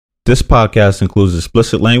This podcast includes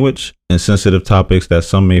explicit language and sensitive topics that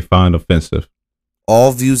some may find offensive.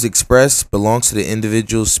 All views expressed belong to the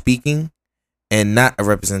individual speaking and not a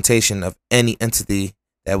representation of any entity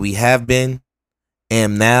that we have been,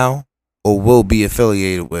 am now, or will be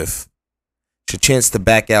affiliated with. It's your chance to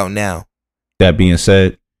back out now. That being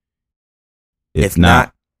said, if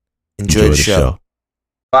not, enjoy the show.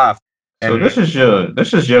 Five. So this is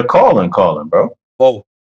your calling, bro. Whoa.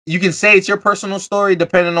 You can say it's your personal story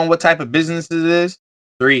depending on what type of business it is.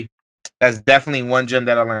 3. That's definitely one gem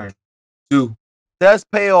that I learned. 2. Does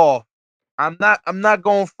pay off. I'm not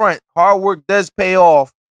going front. Hard work does pay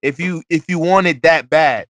off if you want it that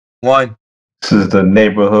bad. 1. This is the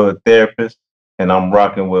neighborhood therapist, and I'm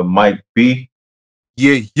rocking with Mike B.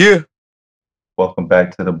 Yeah. Welcome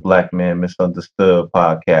back to the Black Man Misunderstood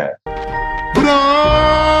podcast. But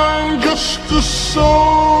I'm just a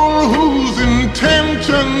soul whose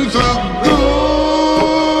intentions are good.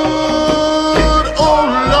 Oh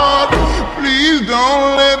Lord, please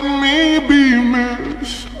don't let me be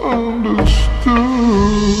misunderstood.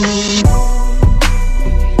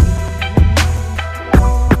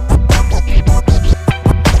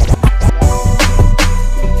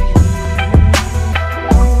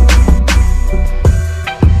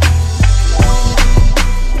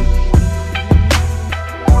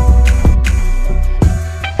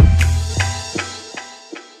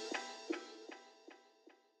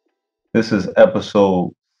 This is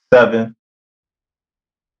episode 7,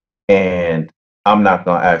 and I'm not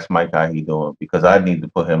gonna ask Mike how he doing because I need to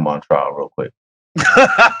put him on trial real quick.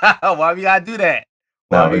 Why we gotta do that?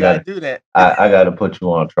 We gotta do that? I gotta put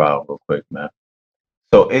you on trial real quick, man.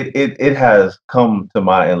 So it has come to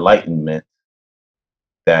my enlightenment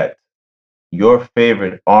that your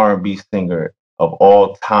favorite R&B singer of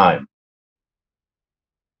all time,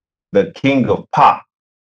 the king of pop,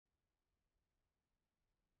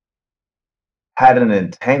 had an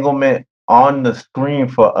entanglement on the screen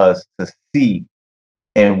for us to see,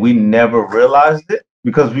 and we never realized it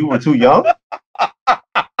because we were too young.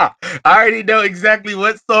 I already know exactly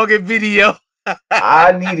what song and video.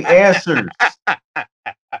 I need answers.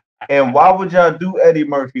 And why would y'all do Eddie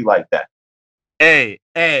Murphy like that? Hey,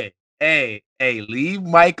 leave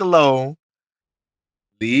Mike alone.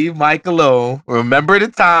 Leave Mike alone. Remember the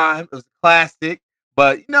time. It was a classic,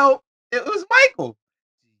 but it was Michael.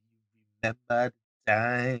 Remember the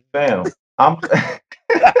time. Fam,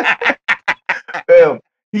 fam,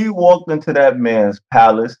 he walked into that man's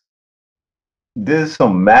palace, did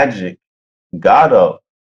some magic, got up,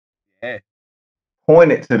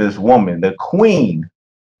 pointed to this woman, the queen.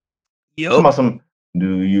 Yup. Some,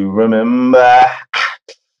 do you remember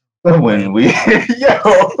when we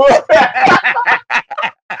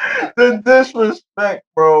the disrespect,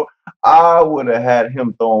 bro? I would have had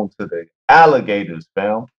him thrown to the alligators,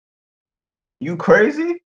 fam. You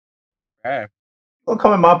crazy? Hey. You gonna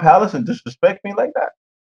come in my palace and disrespect me like that?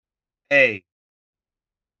 Hey,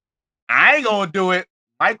 I ain't gonna do it.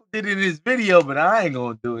 Michael did it in his video, but I ain't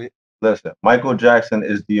gonna do it. Listen, Michael Jackson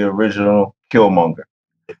is the original Killmonger.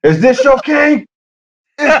 Is this your king?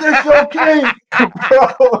 Is this your king?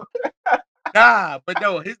 Bro. Nah, but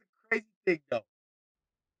no, here's the crazy thing though.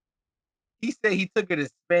 He said he took her to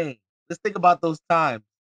Spain. Let's think about those times.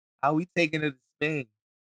 How we taking her to Spain?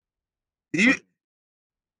 What you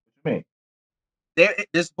mean?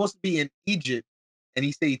 They're supposed to be in Egypt, and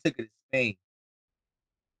he said he took her to Spain.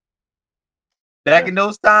 Back in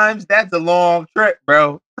those times, that's a long trip,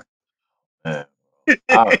 bro. Man,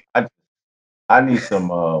 I need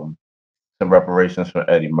some reparations for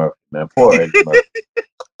Eddie Murphy, man. Poor Eddie Murphy.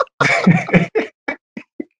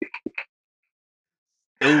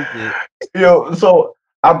 Stupid. Yo, so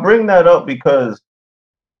I bring that up because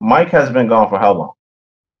Mike has been gone for how long?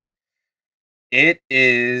 It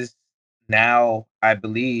is now, I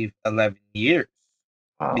believe, 11 years.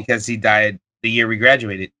 Wow. Because he died the year we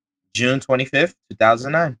graduated, June 25th,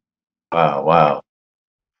 2009. Wow.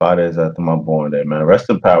 5 days after my born day, man. Rest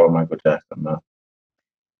in power, Michael Jackson, man.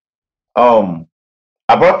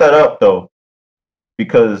 I brought that up though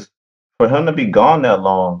because for him to be gone that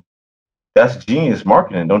long, that's genius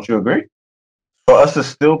marketing. Don't you agree? For us to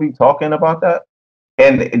still be talking about that,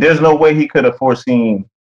 and there's no way he could have foreseen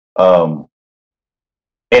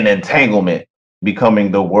an entanglement becoming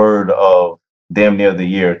the word of damn near the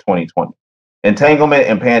year 2020. Entanglement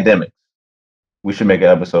and pandemics. We should make an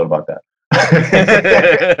episode about that.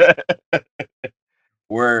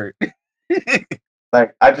 Word.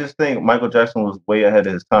 Like, I just think Michael Jackson was way ahead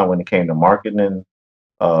of his time when it came to marketing,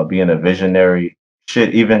 being a visionary.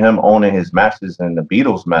 Shit, even him owning his masters and the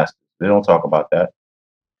Beatles masters. They don't talk about that.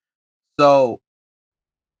 So,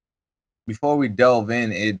 before we delve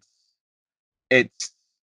in, it's it's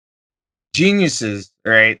geniuses,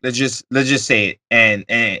 right? Let's just say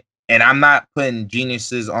it. And I'm not putting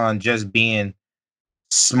geniuses on just being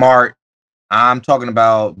smart. I'm talking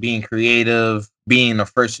about being creative, being the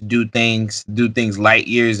first to do things light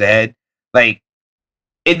years ahead. Like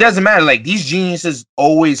it doesn't matter. Like these geniuses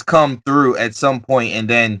always come through at some point, and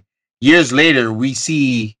then years later we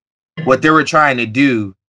see what they were trying to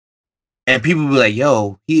do, and people be like,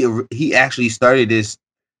 "Yo, he actually started this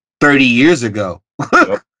 30 years ago."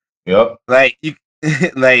 Yep. Yep. Like you,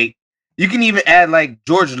 like you can even add like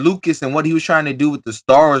George Lucas and what he was trying to do with the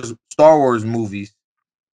Star Wars movies.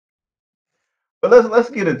 But let's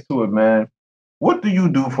get into it, man. What do you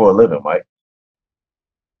do for a living, Mike?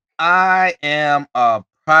 I am a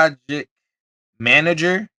project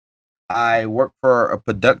manager. I work for a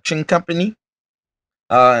production company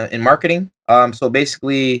in marketing. So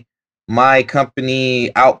basically, my company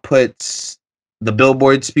outputs the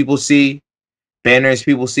billboards people see, banners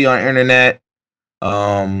people see on internet,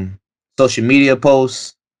 um, social media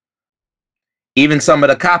posts, even some of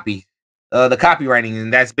the copywriting,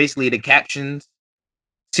 and that's basically the captions.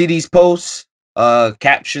 See these posts,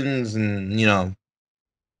 captions, and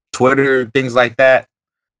Twitter, things like that.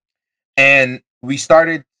 And we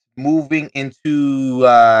started moving into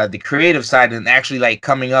the creative side and actually like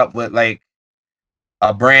coming up with like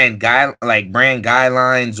a brand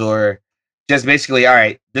guidelines, or just basically, all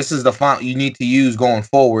right, this is the font you need to use going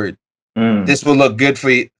forward. Mm. This will look good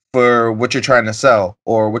for what you're trying to sell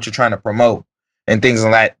or what you're trying to promote, and things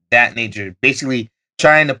of that nature. Basically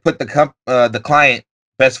trying to put the client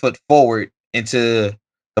best foot forward into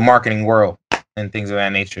the marketing world and things of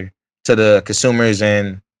that nature to the consumers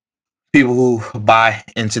and people who buy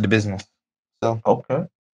into the business. So Okay.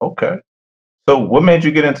 Okay. So what made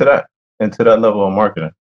you get into that level of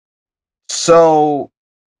marketing? so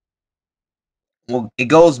well, it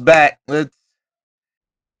goes back to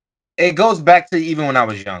even when I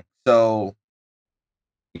was young. So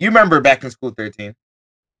you remember back in school 13,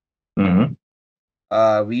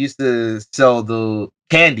 Mm-hmm. we used to sell the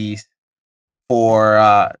candies for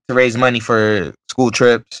to raise money for school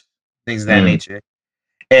trips, things of that Mm. nature.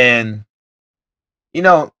 And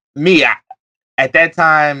me at that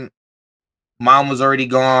time, mom was already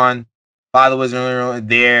gone, father wasn't really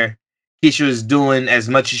there. Keisha was doing as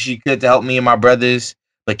much as she could to help me and my brothers,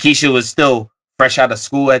 but Keisha was still fresh out of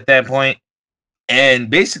school at that point. And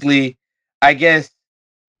basically, I guess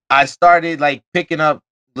I started like picking up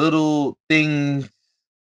little things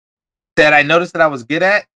that I noticed that I was good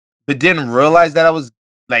at, but didn't realize that I was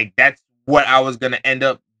like that's what I was gonna end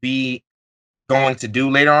up be going to do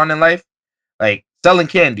later on in life, like selling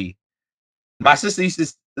candy. My sister used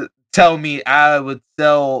to tell me I would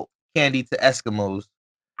sell candy to Eskimos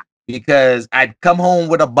because I'd come home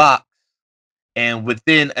with a box, and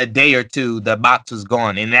within a day or two, the box was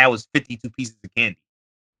gone, and that was 52 pieces of candy.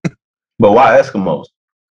 But why Eskimos?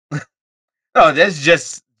 Oh, that's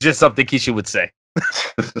just something Keisha would say.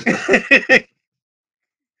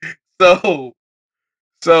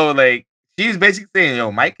 so like she's basically saying,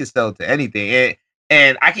 "Yo, Mike can sell to anything,"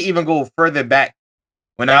 and I can even go further back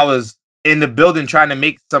when I was in the building trying to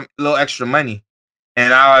make some little extra money,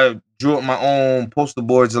 and I drew up my own poster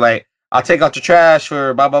boards like, "I'll take out your trash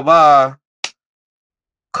for blah blah blah.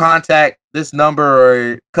 Contact this number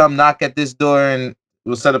or come knock at this door, and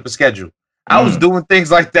we'll set up a schedule." I was Mm. doing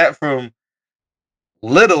things like that from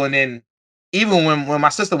little, and then even when my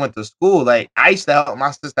sister went to school, like I used to help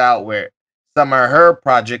my sister out with some of her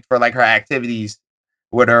project for like her activities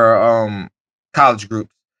with her college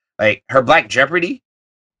groups, like her Black Jeopardy.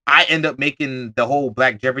 I end up making the whole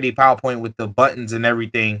Black Jeopardy PowerPoint with the buttons and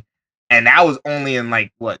everything, and that was only in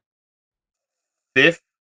like what, fifth,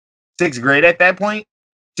 sixth grade at that point.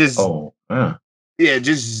 Just Oh, yeah. yeah,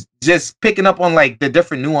 just picking up on like the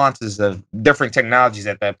different nuances of different technologies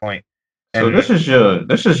at that point. So And this is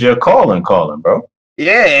your calling, bro.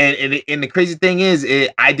 yeah, and the crazy thing is,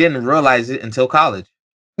 I didn't realize it until college.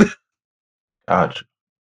 Gotcha.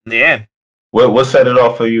 Yeah. What set it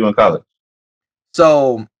off for you in college?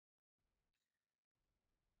 So,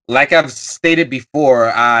 like I've stated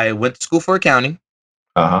before, I went to school for accounting.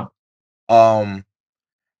 Uh-huh. Um,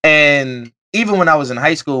 and even when I was in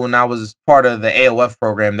high school, when I was part of the AOF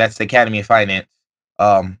program, that's the Academy of Finance.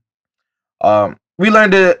 Um, we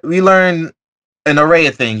learned an array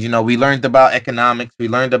of things. We learned about economics, we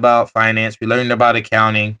learned about finance, we learned about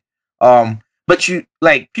accounting. But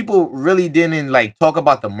people really didn't like talk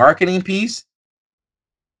about the marketing piece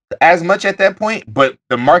as much at that point, but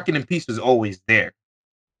the marketing piece was always there.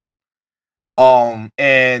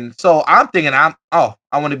 And so I'm thinking I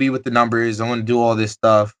want to be with the numbers, I want to do all this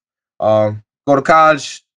stuff. Go to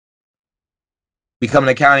college, become an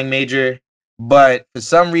accounting major, but for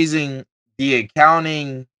some reason, the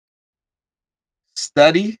accounting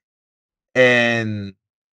study and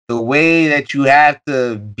the way that you have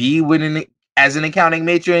to be as an accounting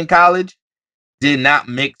major in college did not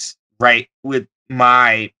mix right with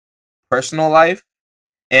my personal life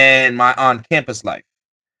and my on-campus life.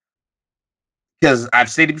 Because I've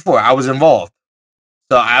stated before, I was involved,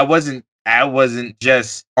 so I wasn't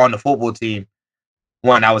just on the football team.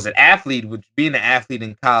 One, I was an athlete, which being an athlete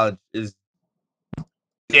in college is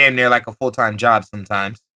damn near like a full-time job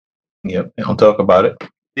sometimes. Yep. They don't talk about it.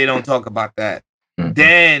 They don't talk about that. Mhm.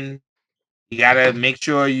 Then you gotta make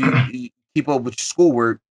sure you keep up with your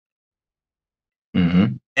schoolwork,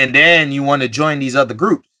 Mhm. and then you want to join these other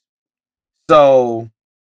groups. So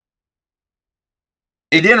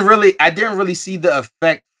I didn't really see the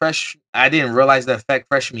effect I didn't realize the effect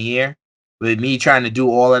freshman year with me trying to do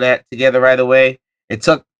all of that together right away. It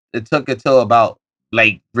took until about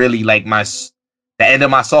really the end of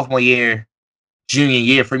my sophomore year, junior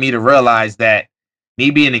year for me to realize that me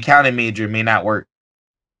being an accounting major may not work.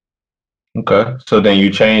 Okay. So then you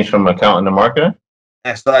changed from accounting to marketing?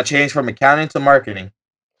 And so I changed from accounting to marketing.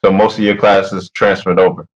 So most of your classes transferred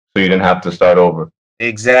over. So you didn't have to start over.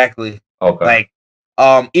 Exactly. Okay.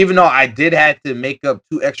 Even though I did have to make up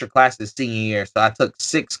 2 extra classes senior year, so I took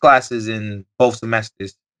 6 classes in both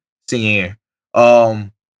semesters senior year.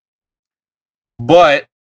 But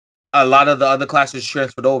a lot of the other classes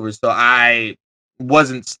transferred over, so I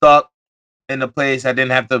wasn't stuck in a place. I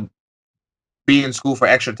didn't have to be in school for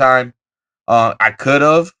extra time. I could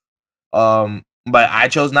have, but I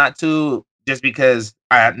chose not to just because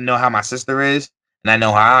I know how my sister is and I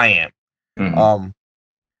know how I am. Mhm.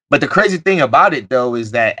 But the crazy thing about it though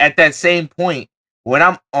is that at that same point, when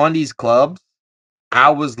I'm on these clubs, I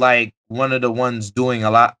was like one of the ones doing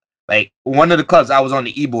a lot. Like one of the clubs, I was on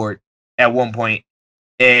the e-board at one point,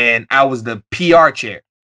 and I was the PR chair.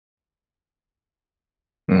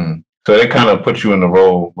 Mhm. So they kind of put you in the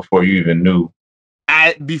role before you even knew.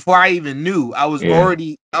 Before I even knew, I was Yeah.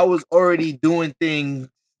 already doing things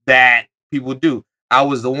that people do. I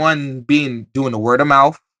was the one doing the word of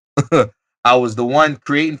mouth. I was the one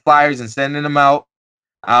creating flyers and sending them out.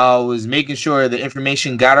 I was making sure the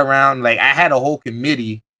information got around. Like I had a whole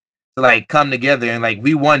committee to like come together, and like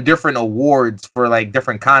we won different awards for like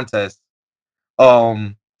different contests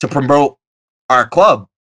to promote our club.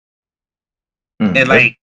 Mhm. And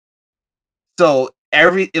like so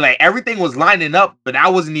everything was lining up, but I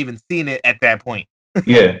wasn't even seeing it at that point.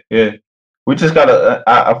 Yeah. We just gotta.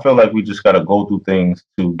 I feel like we just gotta go through things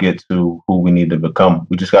to get to who we need to become.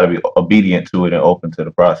 We just gotta be obedient to it and open to the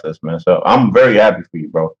process, man. So I'm very happy for you,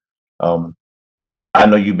 bro. Um, I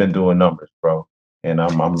know you've been doing numbers, bro, and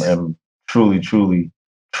I'm truly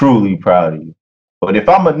proud of you. But if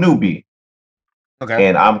I'm a newbie Okay.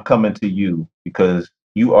 and I'm coming to you because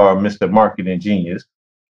you are Mr. Marketing Genius,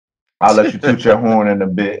 I'll let you toot your horn in a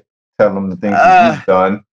bit, tell them the things that you've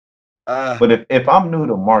done. But if I'm new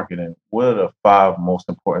to marketing, what are the 5 most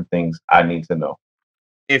important things I need to know?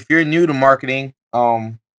 If you're new to marketing,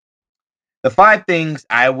 the 5 things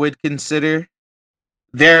I would consider,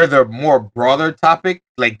 they're the more broader topic.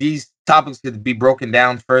 Like these topics could be broken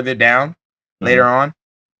down further down later on.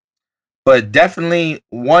 But definitely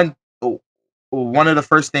one of the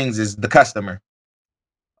first things is the customer.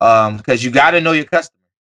 Because you got to know your customer.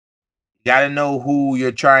 You got to know who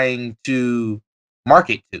you're trying to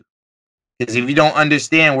market to. Because if you don't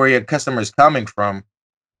understand where your customer is coming from,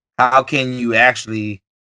 how can you actually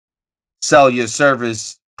sell your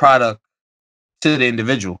service product to the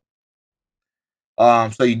individual?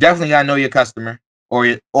 So you definitely got to know your customer,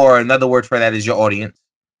 or another word for that is your audience.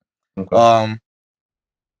 Okay.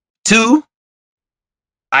 2,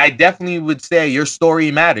 I definitely would say your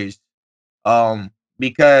story matters.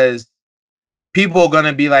 Because people are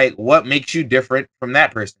gonna be like, what makes you different from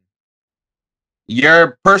that person?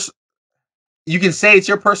 Your you can say it's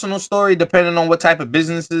your personal story depending on what type of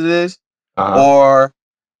business it is, Uh-huh. or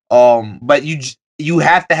but you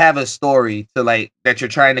have to have a story to like that you're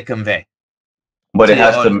trying to convey But to it your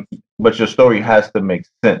has audience. to. But your story has to make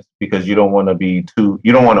sense because you don't want to be too.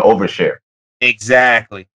 You don't want to overshare.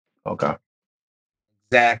 Exactly. Okay.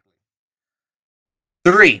 Exactly.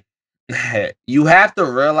 3, you have to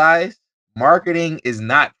realize marketing is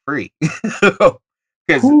not free.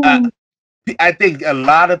 Because I think a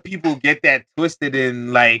lot of people get that twisted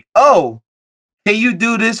in like, oh, can you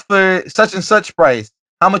do this for such and such price?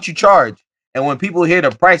 How much you charge? And when people hear the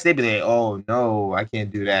price, they be like, oh no, I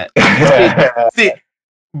can't do that. See,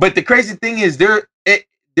 but the crazy thing is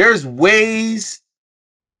there's ways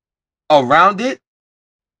around it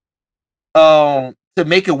to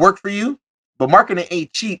make it work for you. but marketing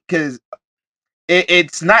ain't cheap because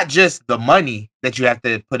it's not just the money that you have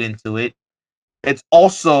to put into it. It's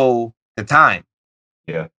also the time.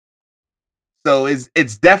 Yeah. So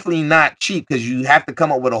it's definitely not cheap because you have to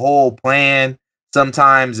come up with a whole plan,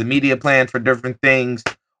 sometimes a media plan for different things,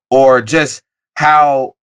 or just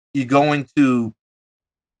how you're going to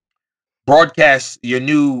broadcast your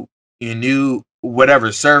new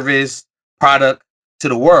whatever service product to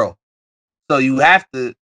the world. So you have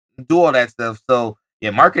to do all that stuff. So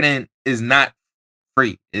yeah, marketing is not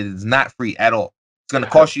free. It is not free at all. It's gonna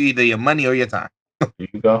cost you either your money or your time. Here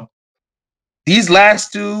you go. These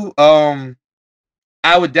last two, I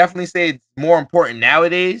would definitely say it's more important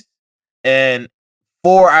nowadays. And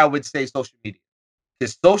 4, I would say social media.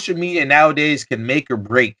 Because social media nowadays can make or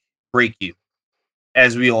break you,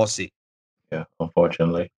 as we all see. Yeah,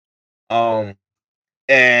 unfortunately.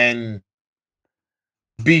 And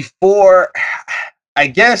before, I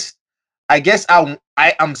guess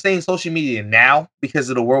I'm saying social media now because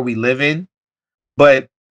of the world we live in. But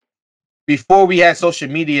before we had social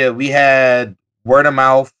media, we had word of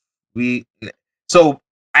mouth. So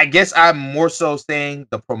I guess I'm more so saying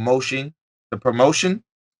the promotion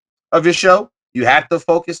of your show. You have to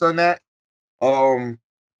focus on that. Your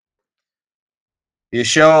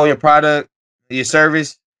show, your product, your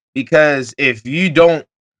service, because if you don't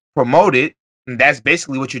promote it, and that's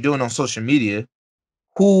basically what you're doing on social media,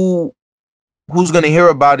 who's gonna hear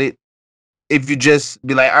about it if you just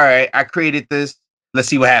be like, all right, I created this, let's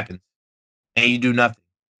see what happens, and you do nothing?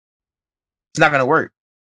 It's not gonna work.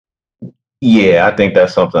 Yeah, I think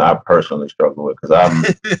that's something I personally struggle with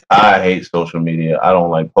because I hate social media. I don't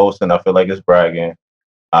like posting. I feel like it's bragging.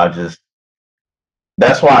 That's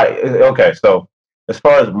why. Okay, so as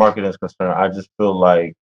far as marketing is concerned, I just feel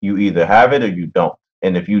like you either have it or you don't.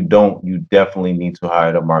 And if you don't, you definitely need to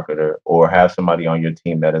hire a marketer or have somebody on your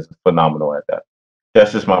team that is phenomenal at that.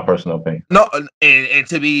 That's just my personal opinion. No, and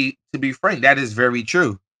to be frank, that is very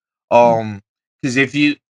true. Because if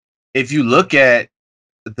you look at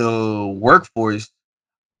the workforce,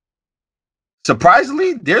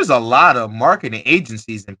 surprisingly, there's a lot of marketing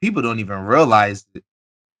agencies and people don't even realize it.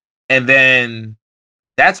 And then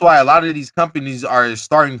that's why a lot of these companies are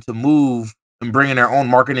starting to move and bringing their own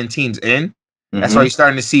marketing teams in. That's why you're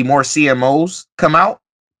starting to see more CMOs come out.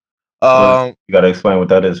 You got to explain what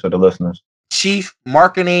that is for the listeners. Chief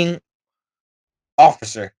Marketing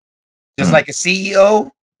Officer. Just like a CEO,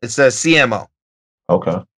 it's a CMO.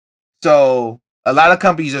 Okay. So a lot of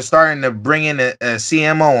companies are starting to bring in a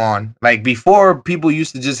CMO on. Like before, people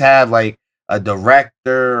used to just have like a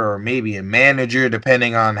director or maybe a manager,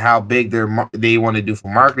 depending on how big they want to do for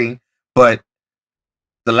marketing. But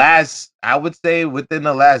I would say within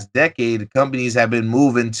the last decade, companies have been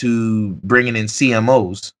moving to bringing in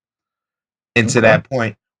CMOs into that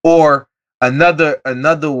point. Or another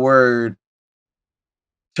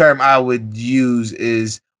term I would use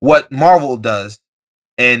is what Marvel does.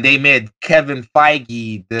 And they made Kevin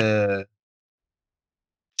Feige the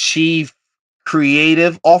chief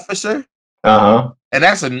creative officer. And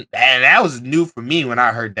that was new for me when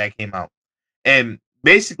I heard that came out. And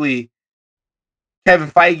basically,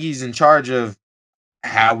 Kevin Feige's in charge of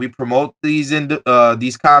how we promote these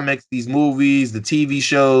comics, these movies, the TV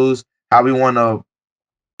shows, how we want to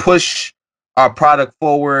push our product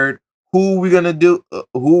forward, who we're gonna do,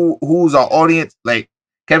 who's our audience. Like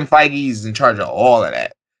Kevin Feige is in charge of all of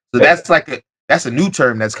that. So that's a new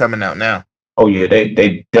term that's coming out now. Oh yeah,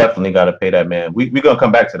 they definitely got to pay that man. We're gonna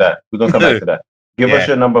come back to that. We're gonna come back to that. Give us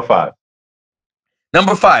your number 5.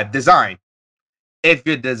 Number 5, design. If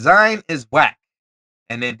your design is whack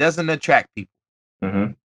and it doesn't attract people,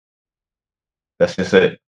 that's just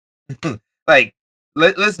it. Like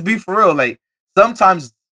let's be for real. Like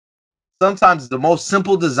sometimes the most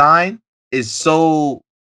simple design is so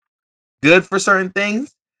good for certain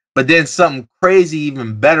things, but then something crazy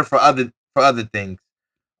even better for other things.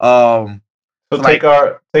 So take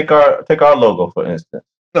our logo for instance.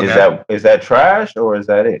 Okay. Is that trash or is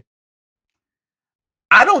that it?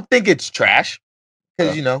 I don't think it's trash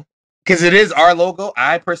because because it is our logo.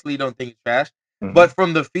 I personally don't think it's trash, but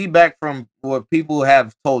from the feedback from what people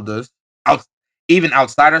have told us, even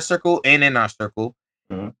outside our circle and in our circle,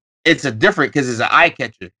 it's a different because it's an eye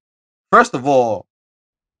catcher. First of all,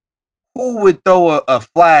 who would throw a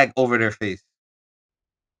flag over their face?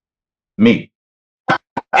 Me.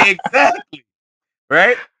 Exactly.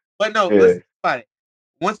 Right? But no, let's think about it.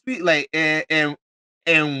 Once we like and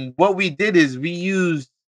what we did is we used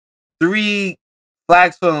 3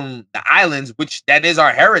 flags from the islands, which that is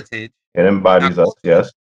our heritage. It embodies us,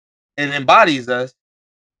 yes. It embodies us.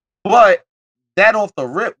 But that off the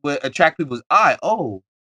rip would attract people's eye. Oh,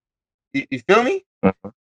 You feel me?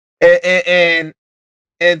 Mhm.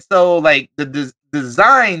 And so like the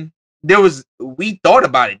design, we thought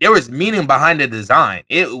about it. There was meaning behind the design.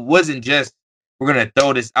 It wasn't just we're gonna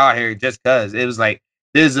throw this out here just cause. It was like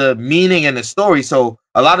there's a meaning and a story. So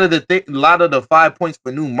a lot of a lot of the 5 points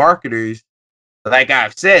for new marketers, like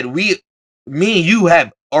I've said, me and you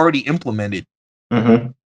have already implemented.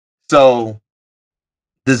 Mhm. So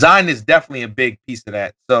design is definitely a big piece of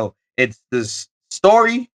that. So it's the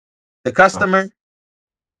story, the customer,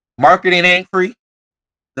 marketing ain't free,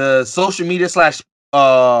 the social media slash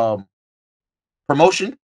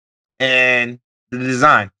promotion, and the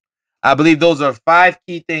design. I believe those are 5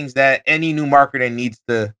 key things that any new marketer needs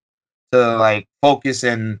to like focus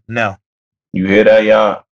and know. You hear that,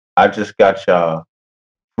 y'all? I just got y'all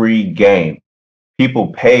free game.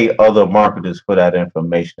 People pay other marketers for that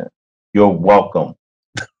information. You're welcome.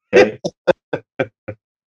 Okay.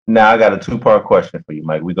 Now I got a 2-part question for you,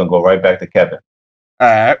 Mike. We're gonna go right back to Kevin. All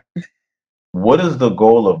right. What is the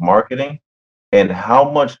goal of marketing, and how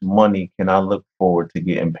much money can I look forward to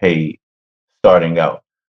getting paid starting out?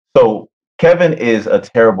 So Kevin is a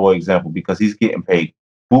terrible example because he's getting paid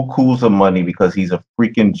bukus of money because he's a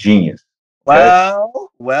freaking genius. Okay?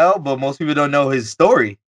 Well, but most people don't know his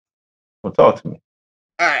story. Well, talk to me.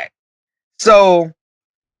 All right. So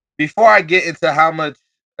before I get into how much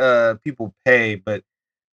people pay, but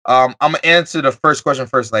I'm gonna answer the first question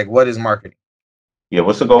first. Like, what is marketing? Yeah,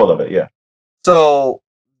 what's the goal of it? Yeah. So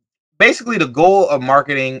basically, the goal of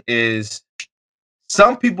marketing is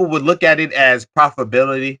some people would look at it as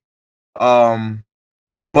profitability, um,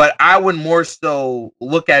 but I would more so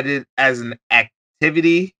look at it as an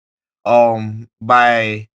activity.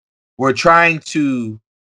 By we're trying to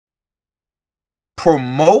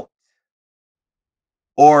promote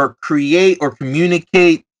or create or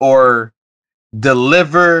communicate or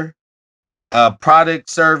deliver a product,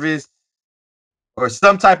 service, or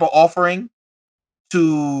some type of offering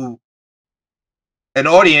to an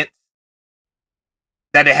audience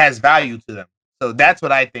that it has value to them. So that's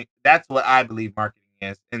what I think. That's what I believe marketing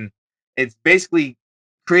is, and it's basically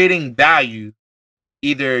creating value.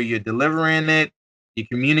 Either you're delivering it, you're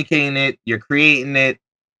communicating it, you're creating it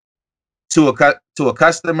to a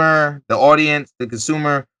customer, the audience, the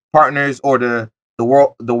consumer, partners, or the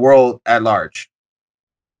world at large.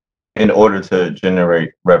 In order to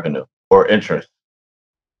generate revenue or interest.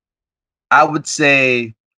 I would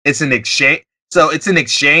say it's an exchange. So it's an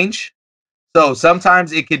exchange. So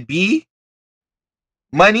sometimes it could be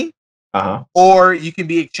money, Uh-huh. or you can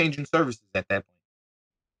be exchanging services at that point.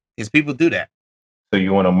 Because people do that. So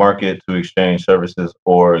you want to market to exchange services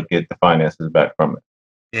or get the finances back from it.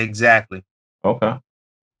 Exactly. Okay.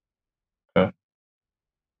 Okay.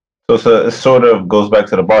 So it sort of goes back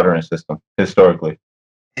to the bartering system historically.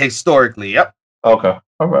 Historically, yep. Okay.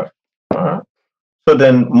 All right. All right. So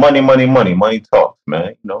then money talks,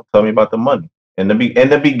 man. You know, tell me about the money in the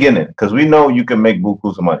beginning, because we know you can make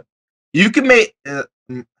bukus of money. You can make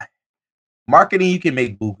marketing. You can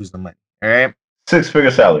make bukus of money. All right,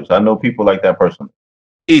 6-figure salaries. I know people like that personally.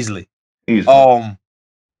 easily. Easily.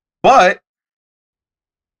 But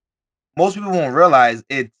most people won't realize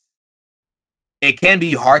it can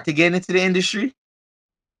be hard to get into the industry.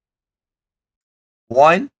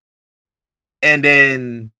 One, and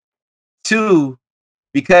then two,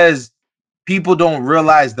 because people don't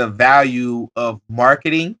realize the value of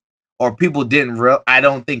marketing, or people didn't I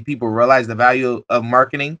don't think people realize the value of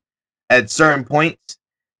marketing at certain points,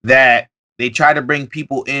 that they try to bring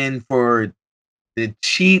people in for the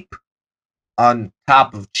cheap on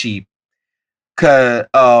top of cheap. Cause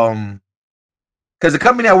the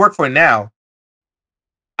company I work for now,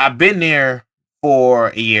 I've been there for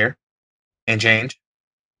a year and change,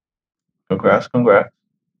 Congrats.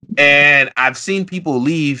 and I've seen people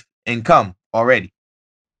leave and come already.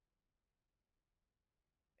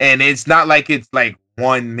 And it's not like it's like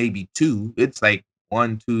one, maybe two. It's like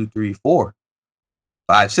 1, 2, 3, 4,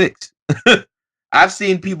 5, 6. I've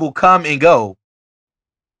seen people come and go.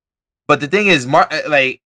 But the thing is,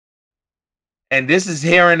 like, and this is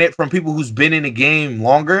hearing it from people who's been in the game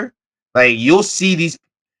longer. Like, you'll see these,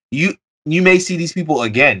 you may see these people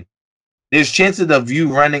again. There's chances of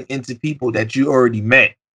you running into people that you already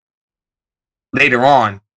met later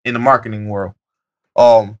on in the marketing world.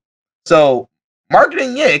 So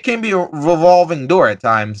marketing, yeah, it can be a revolving door at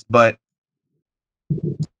times, but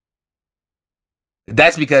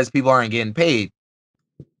that's because people aren't getting paid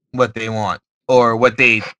what they want or what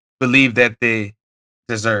they believe that they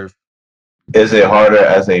deserve. Is it harder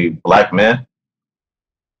as a black man?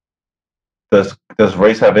 Does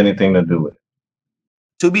race have anything to do with it?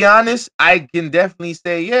 To be honest, I can definitely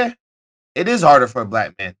say, yeah, it is harder for a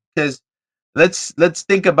black man. because let's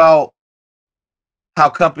think about how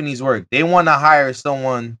companies work. They want to hire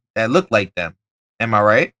someone that look like them. Am I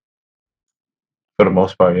right? For the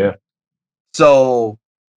most part, yeah. So,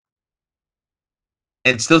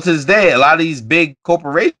 and still to this day, a lot of these big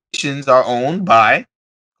corporations are owned by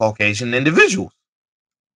Caucasian individuals.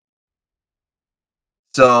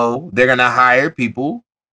 So they're gonna hire people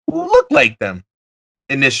who look like them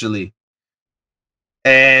initially,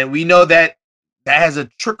 and we know that has a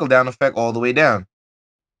trickle down effect all the way down.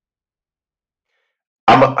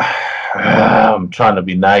 I'm trying to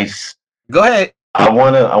be nice. Go ahead. I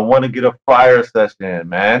wanna get a fire session,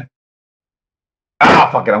 man.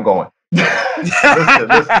 Fuck it, I'm going.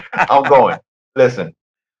 listen, I'm going. Listen,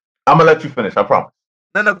 I'm gonna let you finish. I promise.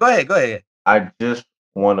 No, go ahead. Go ahead. I just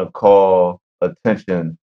want to call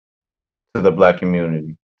attention to the black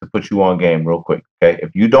community to put you on game real quick. Okay,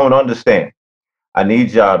 if you don't understand, I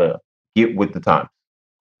need y'all to get with the times.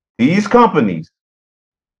 These companies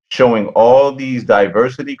showing all these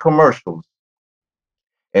diversity commercials,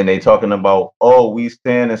 and they talking about, oh, we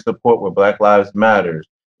stand and support where Black Lives Matters.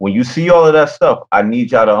 When you see all of that stuff, I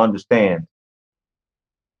need y'all to understand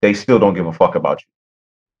they still don't give a fuck about you.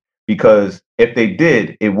 Because if they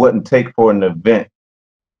did, it wouldn't take for an event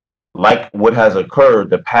like what has occurred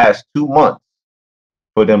the past 2 months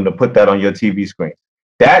for them to put that on your TV screen.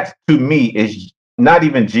 That, to me, is not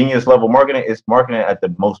even genius level marketing. It's marketing at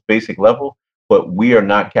the most basic level, but we are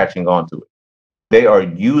not catching on to it. They are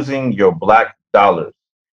using your black dollars,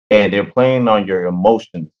 and they're playing on your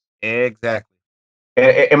emotions. Exactly.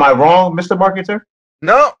 Am I wrong, Mr. Marketer?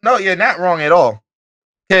 No, you're not wrong at all.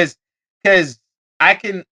 Because I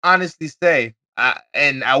can honestly say,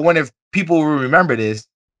 and I wonder if people will remember this,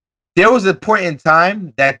 there was a point in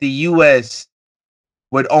time that the U.S.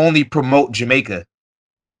 would only promote Jamaica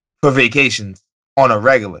for vacations on a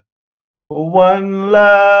regular. One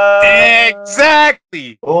love.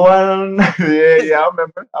 Exactly. One. Yeah, I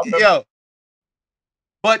remember. Yo.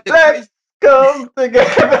 But let's come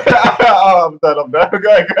together. I'm done. Go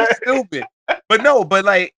ahead. Stupid. But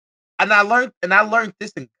like, and I learned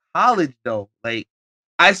this in college though. Like,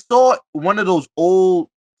 I saw one of those old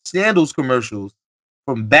sandals commercials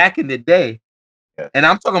from back in the day, and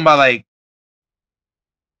I'm talking about, like, if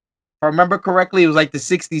I remember correctly, it was like the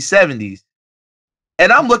 60s, 70s,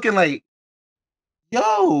 and I'm looking like,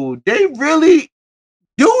 yo, they really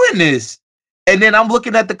doing this. And then I'm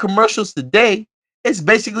looking at the commercials today. It's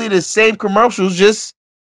basically the same commercials, just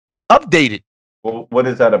updated. Well, what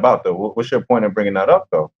is that about, though? What's your point in bringing that up,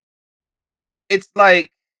 though? It's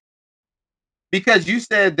like, because you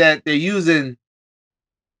said that they're using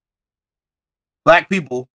black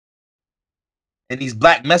people and these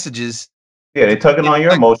black messages. Yeah, they're tugging on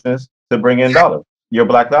your emotions to bring in dollars, your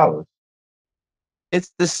black dollars.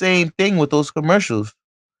 It's the same thing with those commercials.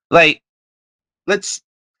 Like,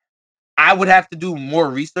 I would have to do more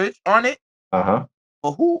research on it. Uh-huh.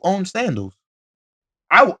 But who owns sandals?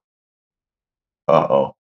 Uh-oh.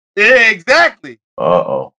 Yeah, exactly.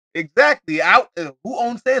 Uh-oh. Exactly. Who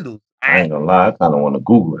owns sandals? I ain't gonna lie, I kind of want to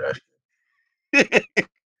Google that shit.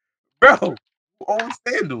 Bro, who owns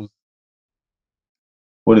sandals?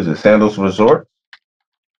 What is it, Sandals Resort?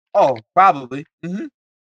 Oh, probably. Mm-hmm.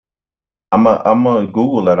 I'm gonna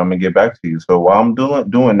Google that. I'm gonna get back to you. So while I'm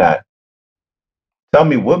doing that, tell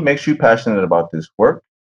me what makes you passionate about this work,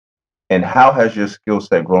 and how has your skill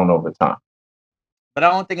set grown over time? But I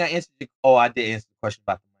don't think I answered I did answer the question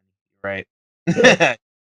about the money, right? Yeah.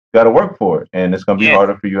 Got to work for it, and it's gonna be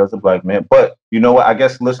harder for you as a black man. But you know what? I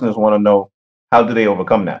guess listeners want to know, how do they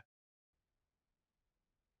overcome that?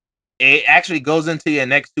 It actually goes into your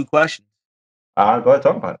next two questions. Go ahead,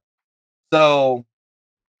 talk about it. So,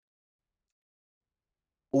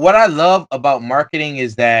 what I love about marketing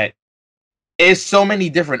is that it's so many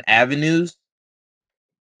different avenues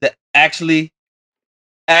that actually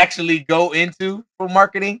go into for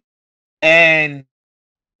marketing, and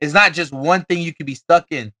it's not just one thing you can be stuck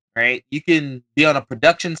in, right? You can be on a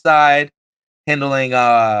production side, handling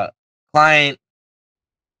client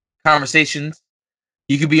conversations.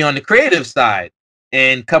 You could be on the creative side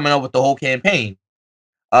and coming up with the whole campaign.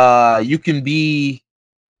 You can be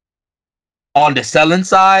on the selling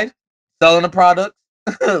side, selling the product.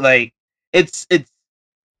 Like, it's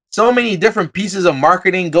so many different pieces of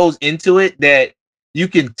marketing goes into it that you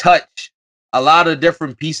can touch a lot of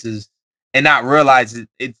different pieces and not realize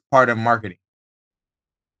it's part of marketing.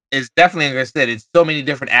 It's definitely, like I said, it's so many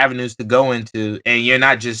different avenues to go into, and you're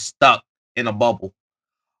not just stuck in a bubble.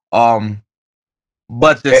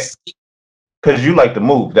 But because you like to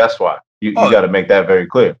move, that's why you got to make that very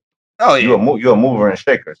clear. Oh yeah, you're a mover and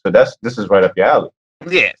shaker, so this is right up your alley.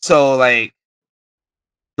 Yeah, so like,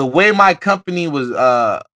 the way my company was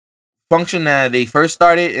functioning when they first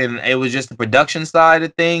started, and it was just the production side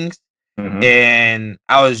of things. Mhm. And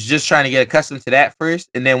I was just trying to get accustomed to that first.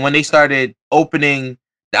 And then when they started opening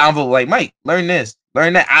the envelope, like, Mike, learn this,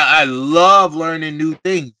 learn that. I love learning new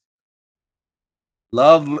things.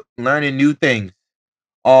 Love learning new things.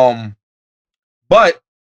 Um, but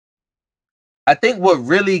I think what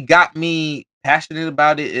really got me passionate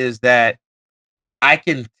about it is that I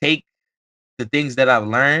can take the things that I've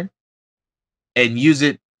learned and use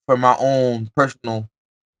it for my own personal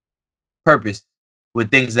purpose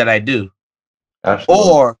with things that I do.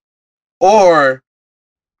 Absolutely. Or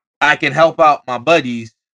I can help out my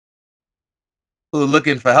buddies who are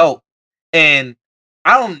looking for help. And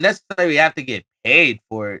I don't necessarily have to get paid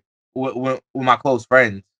for it with my close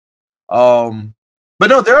friends. But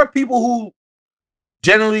no, there are people who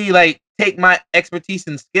generally like take my expertise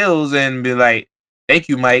and skills and be like, "Thank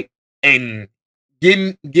you, Mike," and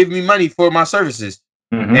give me money for my services.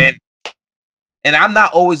 Mhm. And I'm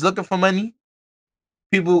not always looking for money.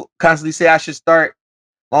 People constantly say I should start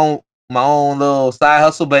on my own little side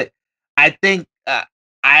hustle, but I think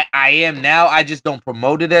I am now. I just don't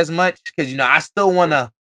promote it as much because I still want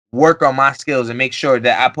to work on my skills and make sure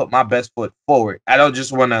that I put my best foot forward. I don't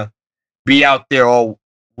just want to be out there all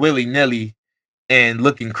willy nilly and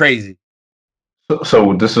looking crazy.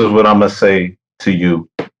 So this is what I'm gonna say to you.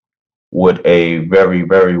 What a very,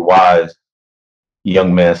 very wise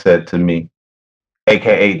young man said to me,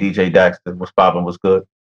 aka DJ Daxter. What's poppin'? What's good?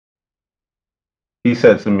 He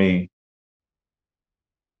said to me,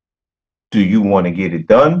 "Do you want to get it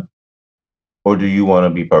done, or do you want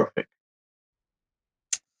to be perfect?"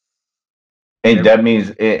 And that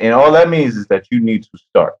means, and all that means is that you need to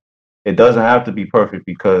start. It doesn't have to be perfect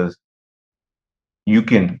because you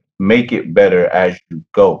can make it better as you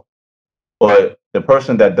go. But the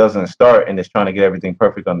person that doesn't start and is trying to get everything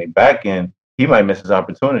perfect on the back end, he might miss his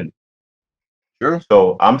opportunity. Sure.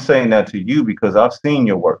 So I'm saying that to you because I've seen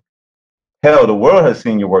your work. Hell, the world has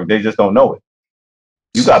seen your work. They just don't know it.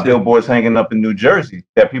 You got billboards hanging up in New Jersey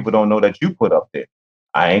that people don't know that you put up there.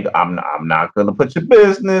 I'm not gonna put your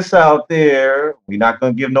business out there. We're not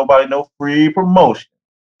gonna give nobody no free promotion.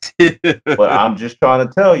 But I'm just trying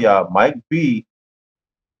to tell y'all, Mike B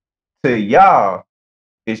to y'all,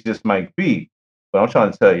 it's just Mike B. But I'm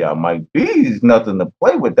trying to tell y'all, Mike B is nothing to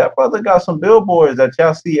play with. That brother got some billboards that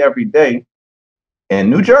y'all see every day in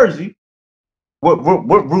New Jersey. What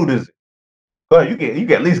route is it? Go ahead, you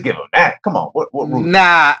can at least give him that. Come on, what route is it?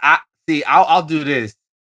 Nah, I see. I'll do this.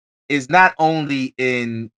 It's not only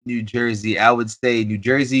in New Jersey. I would say New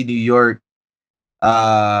Jersey, New York,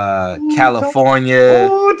 California,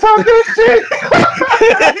 Ooh, talk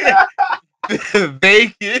that shit.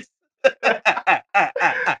 Vegas.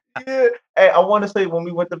 Yeah. Hey, I want to say when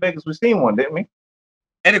we went to Vegas, we seen one, didn't we?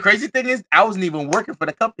 And the crazy thing is, I wasn't even working for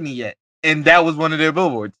the company yet, and that was one of their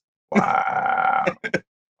billboards. Wow.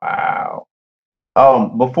 Wow.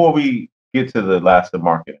 Before we get to the last of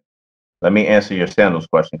marketing, let me answer your sandals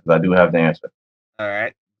question because I do have the answer. All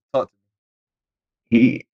right, talk to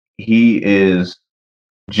He is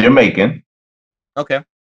Jamaican, me. Okay,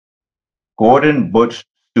 Gordon Butch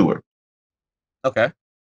Stewart, okay.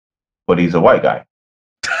 but he's a white guy.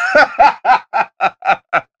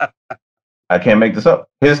 I can't make this up.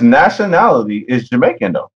 His nationality is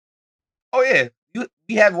Jamaican though. Oh yeah,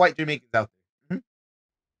 we have white Jamaicans out there. Mhm.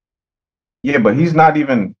 Yeah, but he's not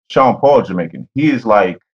even Sean Paul Jamaican. He is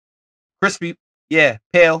like Crispy, yeah,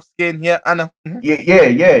 pale skin, yeah, I know. Mhm.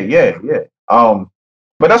 yeah.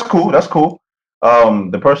 But that's cool. That's cool.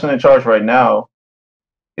 The person in charge right now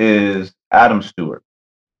is Adam Stewart,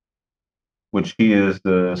 which he is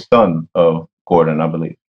the son of Gordon, I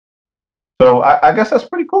believe. So I guess that's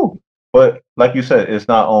pretty cool. But like you said, it's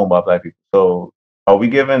not owned by black people. So are we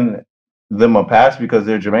giving them a pass because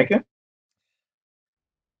they're Jamaican?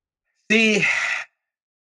 See,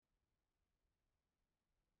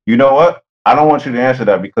 You know what? I don't want you to answer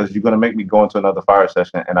that because you're gonna make me go into another fire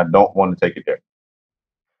session, and I don't want to take it there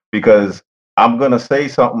because I'm gonna say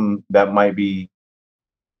something that might be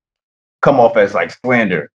come off as like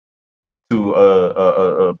slander to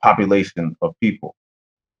a population of people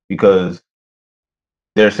because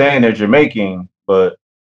they're saying they're Jamaican, but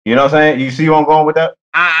you know what I'm saying? You see where I'm going with that?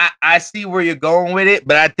 I see where you're going with it,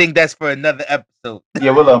 but I think that's for another episode.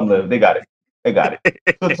 Yeah, we'll let them live. They got it. They got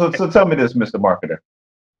it. So tell me this, Mr. Marketer.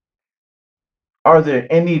 Are there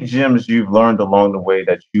any gems you've learned along the way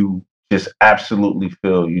that you just absolutely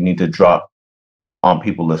feel you need to drop on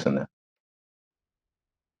people listening?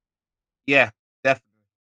 Yeah, definitely.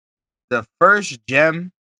 The first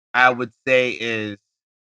gem I would say is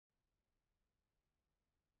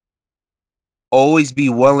always be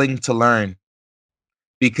willing to learn,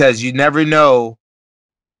 because you never know.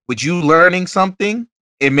 With you learning something,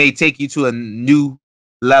 it may take you to a new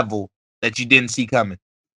level that you didn't see coming.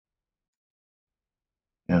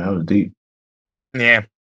 Yeah, that was deep. Yeah,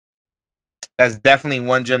 that's definitely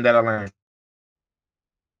one gem that I learned.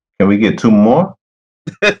 Can we get 2 more?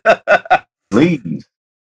 All Please.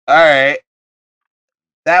 right,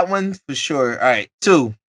 that one for sure. All right,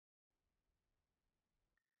 2.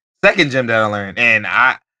 Second gem that I learned, and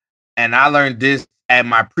I learned this at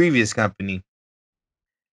my previous company.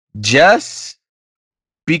 Just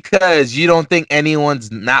because you don't think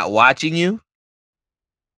anyone's not watching you,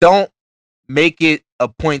 don't make it a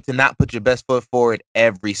point to not put your best foot forward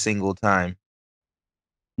every single time.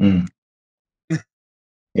 Mm.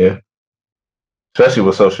 Yeah. Especially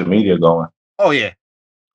with social media going. Oh yeah.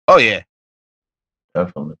 Oh yeah.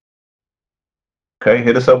 Definitely. Okay,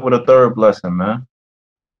 hit us up with a third blessing, man.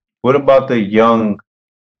 What about the young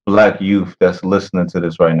Black youth that's listening to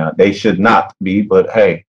this right now? They should not be, but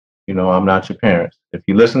hey, I'm not your parents. If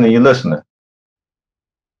you're listening, you're listening.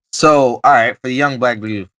 So, all right, for the young Black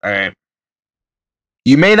youth, all right.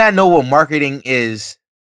 You may not know what marketing is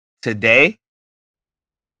today,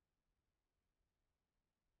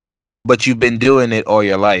 but you've been doing it all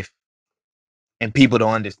your life. And people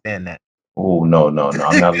don't understand that. Oh, no.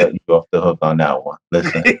 I'm not letting you off the hook on that one.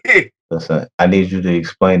 Listen, I need you to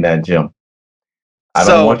explain that, Jim. I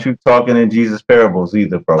don't want you talking in Jesus parables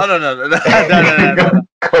either, bro. Oh, no.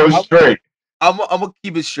 Go straight. I'm gonna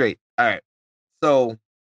keep it straight. All right. So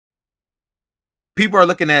people are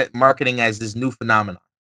looking at marketing as this new phenomenon.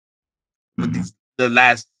 With the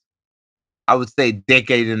last, I would say,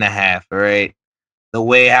 decade and a half, all right? The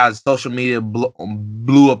way how social media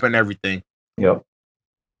blew up and everything. Yep.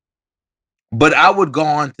 But I would go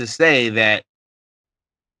on to say that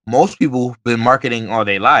most people who've been marketing all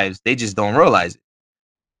their lives, they just don't realize it.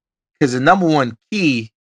 Because the number one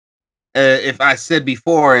key, if I said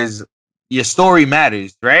before, is your story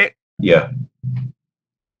matters, right? Yeah.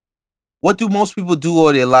 What do most people do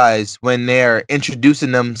all their lives when they're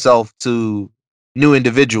introducing themselves to new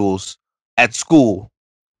individuals at school?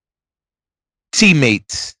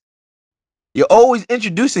 Teammates. You're always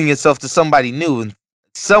introducing yourself to somebody new in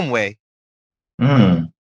some way.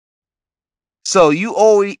 Mm. So you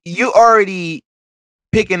already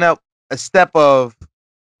picking up a step of,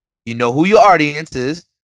 who your audience is.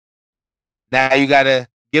 Now you gotta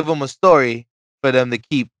give them a story for them to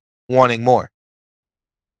keep wanting more.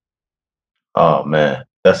 Oh man,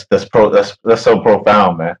 that's so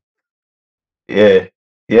profound, man. Yeah,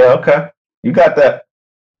 okay, you got that.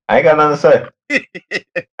 I ain't got nothing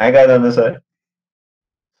to say.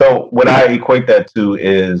 So what I equate that to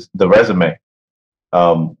is the resume.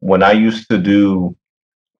 When I used to do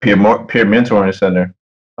peer mentoring center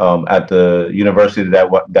at the university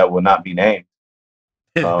that will not be named,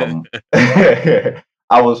 I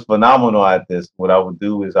was phenomenal at this. What I would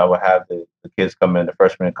do is I would have the kids come in, the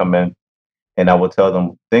freshmen come in, and I would tell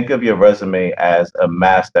them, think of your resume as a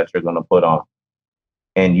mask that you're going to put on,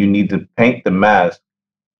 and you need to paint the mask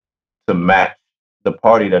to match the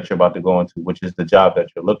party that you're about to go into, which is the job that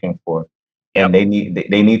you're looking for. Yep. And they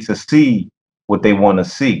need to see what they want to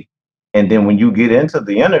see. And then when you get into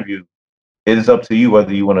the interview, it is up to you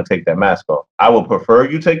whether you want to take that mask off. I would prefer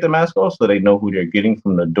you take the mask off so they know who they're getting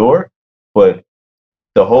from the door. But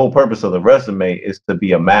the whole purpose of the resume is to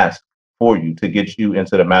be a mask for you, to get you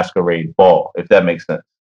into the masquerade ball, if that makes sense.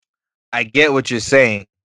 I get what you're saying.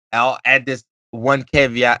 I'll add this one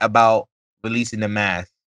caveat about releasing the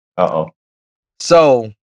mask. Uh-oh.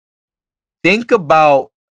 So think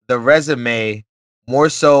about the resume more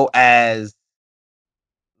so as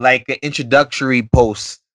like an introductory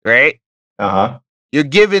post, right? Uh-huh. You're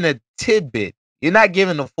giving a tidbit. You're not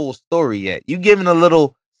giving a full story yet. You're giving a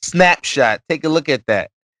little snapshot. Take a look at that.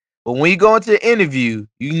 But when you go into the interview,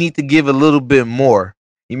 you need to give a little bit more.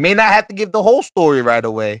 You may not have to give the whole story right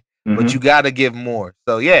away, but you got to give more.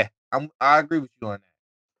 So yeah, I agree with you on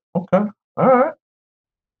that. Okay. All right.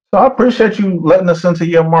 So I appreciate you letting us into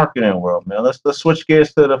your marketing world, man. Let's switch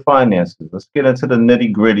gears to the finances. Let's get into the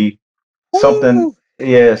nitty gritty. Something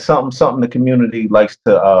the community likes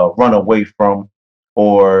to run away from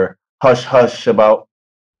or hush hush about.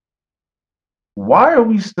 Why are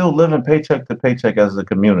we still living paycheck to paycheck as a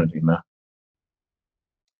community, man?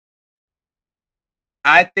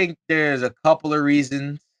 I think there's a couple of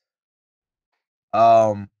reasons.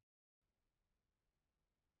 My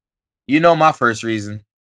first reason.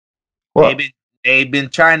 What? They've been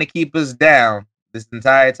trying to keep us down this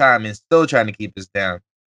entire time and still trying to keep us down.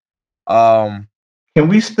 Can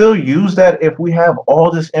we still use that if we have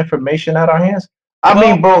all this information at our hands? I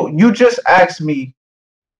Well- mean, bro, you just asked me,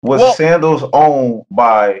 was Well- sandals owned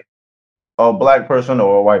by a black person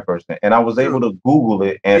or a white person? And I was True. able to Google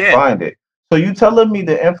it and Yeah. find it. So you telling me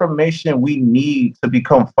the information we need to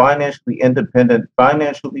become financially independent,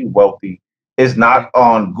 financially wealthy is not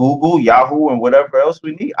on Google, Yahoo, and whatever else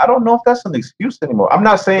we need? I don't know if that's an excuse anymore. I'm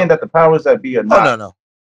not saying that the powers that be are Oh not no.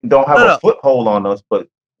 don't have No. a foothold on us, but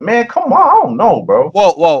man, come on, I don't know, bro.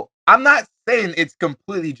 Well, I'm not saying it's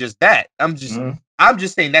completely just that. I'm just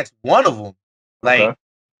saying that's one of them. Like Okay.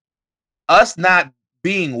 us not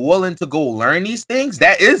being willing to go learn these things,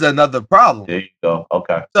 that is another problem. There you go.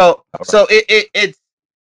 Okay. So it's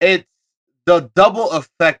the double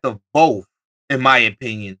effect of both, in my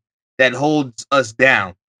opinion, that holds us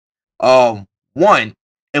down. One,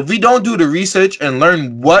 if we don't do the research and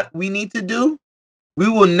learn what we need to do, we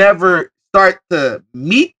will never start to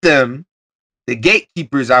meet them, the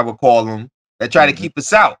gatekeepers, I would call them, that try to keep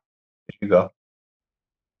us out. There you go.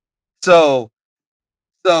 So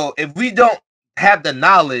if we don't have the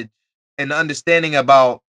knowledge and the understanding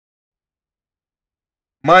about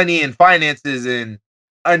money and finances and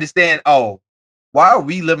understand, why are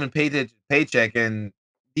we living paycheck to paycheck and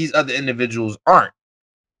these other individuals aren't?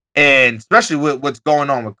 And especially with what's going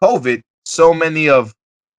on with COVID, so many of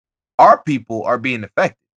our people are being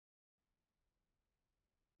affected.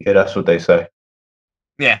 Yeah, that's what they say.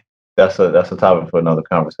 Yeah. That's a topic for another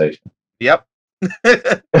conversation. Yep.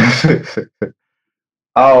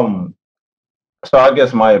 So I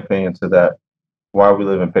guess my opinion to that, why are we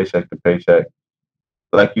living paycheck to paycheck?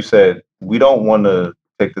 Like you said, we don't want to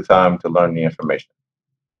take the time to learn the information.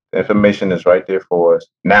 The information is right there for us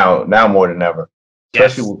now more than ever.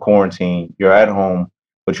 Especially with quarantine, you're at home,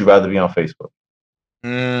 but you'd rather be on Facebook.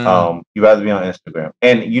 You'd rather be on Instagram.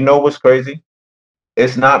 And you know what's crazy?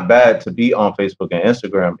 It's not bad to be on Facebook and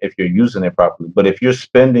Instagram if you're using it properly. But if you're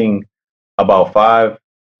spending about 5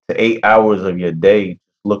 to 8 hours of your day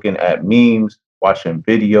looking at memes, watching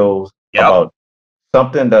videos about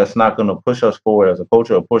something that's not going to push us forward as a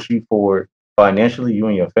culture or push you forward financially, you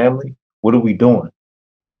and your family, what are we doing?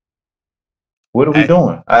 What are we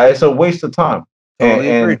doing? It's a waste of time. Totally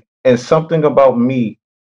agree. And something about me,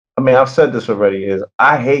 I mean, I've said this already, is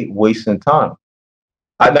I hate wasting time.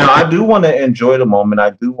 Now, I do want to enjoy the moment.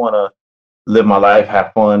 I do want to live my life,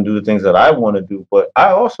 have fun, do the things that I want to do. But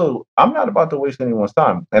I'm not about to waste anyone's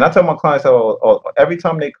time. And I tell my clients every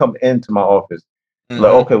time they come into my office,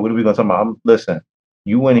 like, okay, what are we going to talk about? Listen,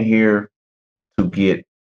 you went here to get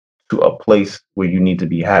to a place where you need to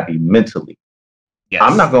be happy mentally. Yes.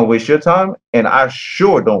 I'm not going to waste your time, and I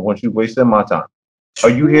sure don't want you wasting my time. Are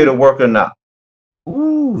you here to work or not?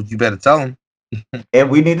 Ooh, you better tell them. And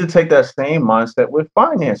we need to take that same mindset with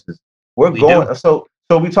finances. We're going. So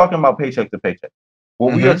we're talking about paycheck to paycheck.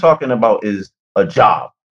 What we are talking about is a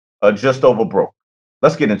job, just over broke.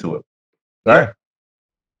 Let's get into it. All right.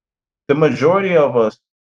 The majority of us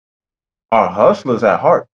are hustlers at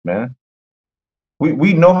heart, man.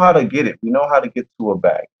 We know how to get it. We know how to get to a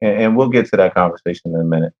bag. And we'll get to that conversation in a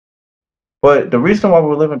minute. But the reason why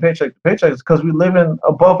we're living paycheck to paycheck is because we're living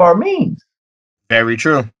above our means. Very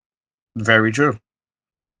true. Very true.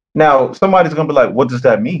 Now, somebody's going to be like, what does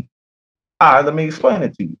that mean? All right, let me explain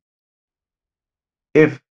it to you.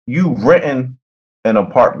 If you renting an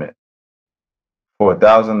apartment for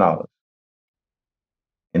 $1,000,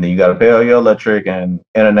 and then you got to pay all your electric and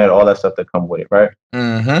internet, all that stuff that come with it, right?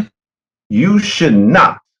 Mm-hmm. You should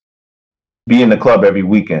not be in the club every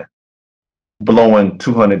weekend blowing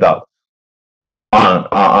 $200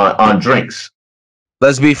 on drinks.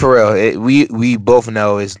 Let's be for real. We both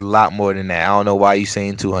know it's a lot more than that. I don't know why you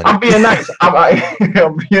saying 200. I'm being nice.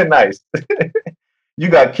 I'm being nice. You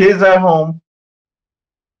got kids at home.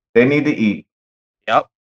 They need to eat. Yep.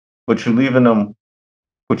 But you're leaving them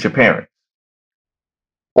with your parents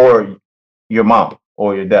or your mom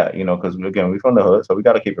or your dad, because again, we're from the hood, so we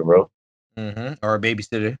got to keep it real. Mm-hmm. Or a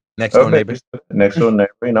babysitter, next door neighbor. Next door neighbor,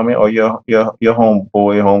 you know what I mean? Or your homeboy,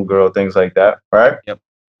 homegirl, things like that, right? Yep.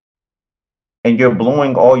 And you're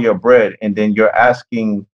blowing all your bread, and then you're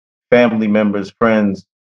asking family members, friends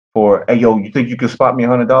for, hey, yo, you think you can spot me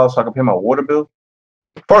 $100 so I can pay my water bill?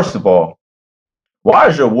 First of all, why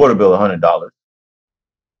is your water bill $100?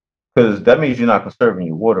 Because that means you're not conserving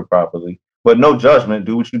your water properly. But no judgment,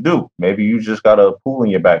 do what you do. Maybe you just got a pool in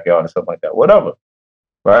your backyard or something like that, whatever,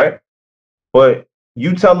 right? But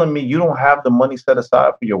you telling me you don't have the money set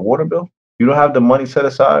aside for your water bill? You don't have the money set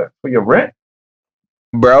aside for your rent?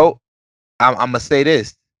 Bro, I'm going to say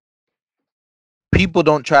this. People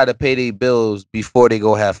don't try to pay their bills before they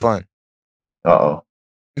go have fun. Uh-oh.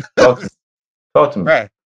 Talk to me. Right.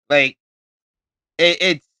 Like,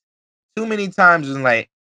 it's too many times when, like,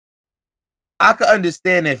 I could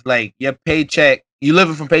understand if like your paycheck, you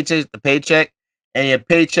living from paycheck to paycheck, and your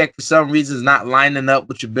paycheck for some reason is not lining up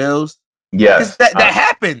with your bills. Because Yes. that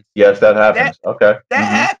happens. Yes, that happens. Okay. That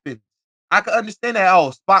happens. I can understand that.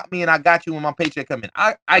 Oh, spot me and I got you when my paycheck come in.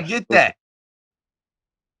 I get that.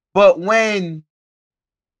 But when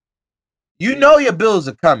you know your bills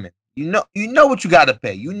are coming, you know what you got to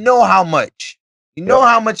pay. You know how much. You know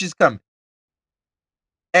how much is coming,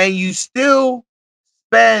 and you still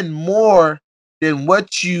spend more than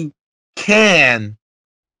what you can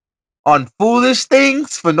on foolish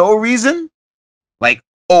things for no reason, like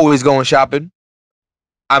always going shopping.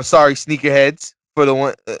 I'm sorry, sneakerheads, for the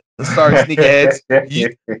one. Sorry, sneakerheads.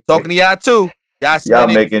 Talking to y'all too. Y'all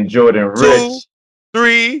making Jordan rich.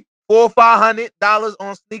 $200, $300, $400, $500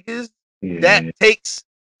 on sneakers. Yeah. That takes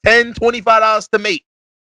 $10, $25 to make.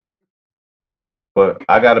 But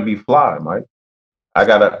I gotta be fly, Mike. I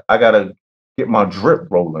gotta get my drip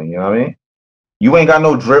rolling. You know what I mean? You ain't got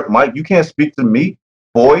no drip, Mike. You can't speak to me,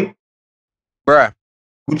 boy. Bruh.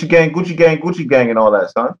 Gucci gang, Gucci gang, Gucci gang, and all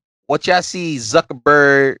that, son. What y'all see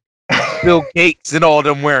Zuckerberg, Bill Gates, and all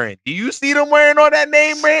them wearing? Do you see them wearing all that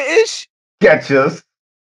name brand ish? Skechers.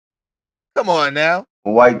 Come on now.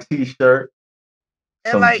 White t-shirt.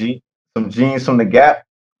 And some like some jeans from the Gap.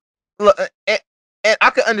 Look, and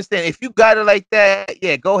I can understand if you got it like that.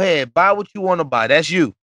 Yeah, go ahead, buy what you want to buy. That's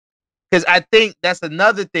you. Because I think that's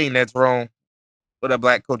another thing that's wrong with our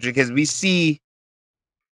black culture. Because we see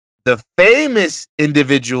the famous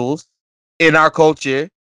individuals in our culture,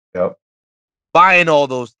 yep, buying all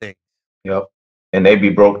those things. Yep, and they be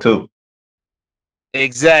broke too.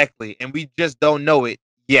 Exactly, and we just don't know it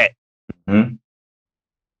yet. Mm-hmm.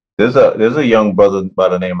 There's a young brother by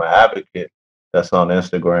the name of Advocate that's on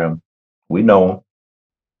Instagram. We know him.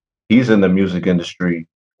 He's in the music industry,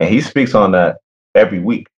 and he speaks on that every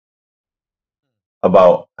week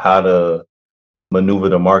about how to maneuver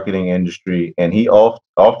the marketing industry. And he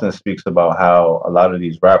often speaks about how a lot of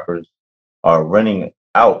these rappers are renting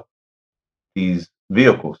out these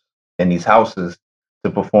vehicles and these houses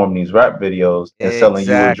to perform these rap videos and selling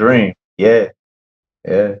you a dream. Yeah.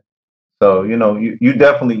 So, you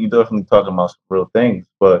definitely talking about some real things,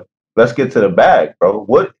 but let's get to the bag, bro.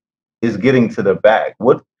 What is getting to the bag?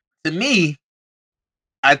 What, to me,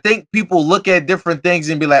 I think people look at different things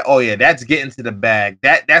and be like, "Oh yeah, that's getting to the bag.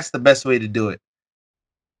 That's the best way to do it."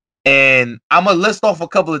 And I'm gonna list off a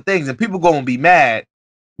couple of things, and people gonna be mad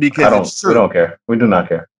because it's true. We don't care. We do not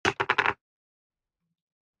care.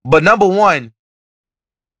 But number one,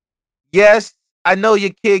 yes, I know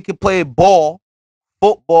your kid can play ball,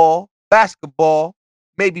 football, basketball,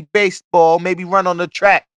 maybe baseball, maybe run on the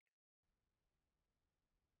track.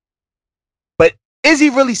 But is he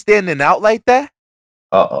really standing out like that?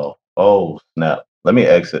 Uh-oh. Oh, snap. Let me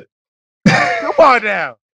exit. Come on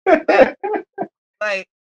now. Like,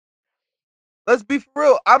 let's be for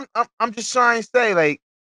real. I'm just trying to say, like,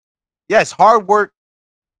 yes, hard work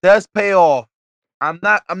does pay off. I'm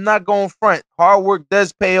not going front. Hard work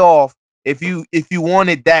does pay off if you want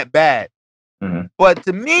it that bad. Mm-hmm. But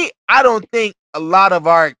to me, I don't think a lot of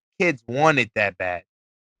our kids want it that bad.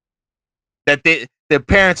 That their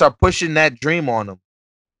parents are pushing that dream on them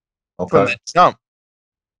from the jump,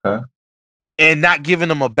 and not giving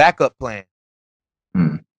them a backup plan.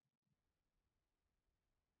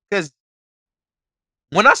 Because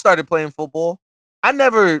when I started playing football, I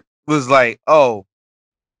never was like, "Oh,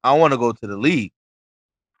 I want to go to the league."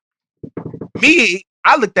 Me,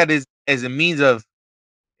 I looked at it as a means of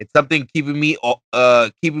it's something keeping me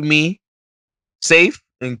safe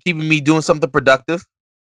and keeping me doing something productive,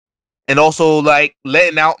 and also like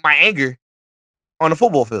letting out my anger on the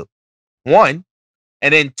football field. One,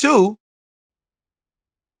 and then two,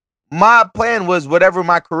 my plan was whatever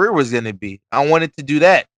my career was going to be. I wanted to do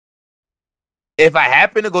that. If I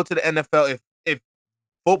happen to go to the NFL, if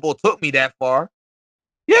football took me that far,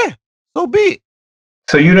 yeah, so be it.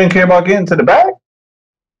 So you didn't care about getting to the bag?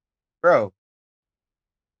 Bro.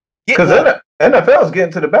 Because NFL is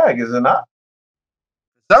getting to the bag, is it not?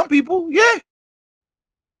 Some people, yeah.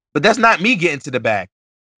 But that's not me getting to the bag.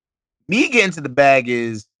 Me getting to the bag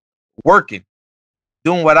is working,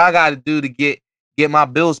 doing what I got to do to get my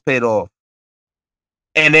bills paid off,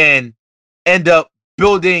 and then end up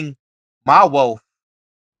building my wealth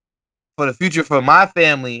for the future for my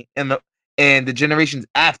family and the generations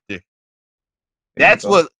after. That's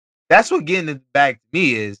what getting the bag to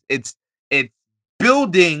me is. It's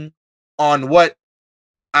building on what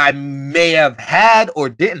I may have had or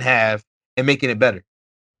didn't have and making it better.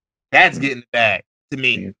 That's getting the bag to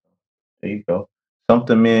me. There you go.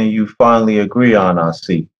 Something me and you finally agree on, I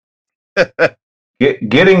see.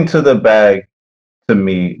 Getting to the bag to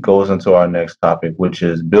me goes into our next topic, which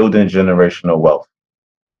is building generational wealth.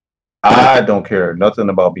 I don't care nothing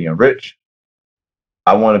about being rich.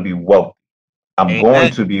 I want to be wealthy. I'm going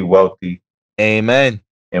Amen. to be wealthy, Amen.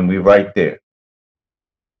 and we right there.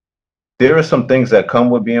 There are some things that come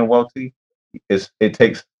with being wealthy. It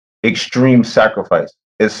takes extreme sacrifice,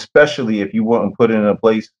 especially if you weren't put in a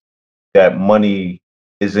place that money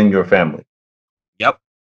is in your family. Yep.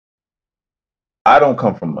 I don't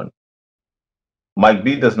come from money. Mike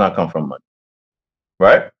B does not come from money,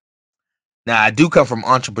 right? Now I do come from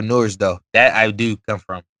entrepreneurs, though. That I do come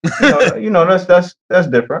from. That's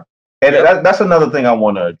different, and Yep. that's another thing I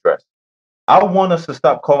want to address. I want us to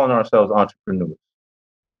stop calling ourselves entrepreneurs.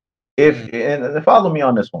 And follow me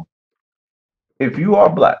on this one. If you are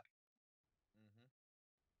black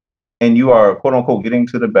and you are quote unquote getting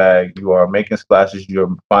to the bag, you are making splashes,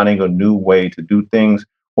 you're finding a new way to do things,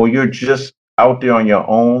 or you're just out there on your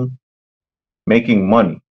own making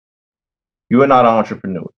money, you are not an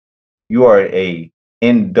entrepreneur. You are a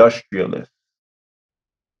industrialist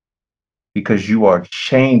because you are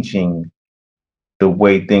changing the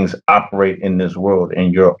way things operate in this world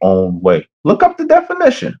in your own way. Look up the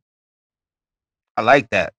definition. I like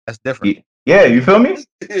that. That's different. Yeah, you feel me?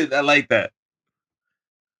 I like that.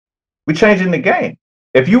 We're changing the game.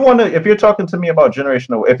 If you're talking to me about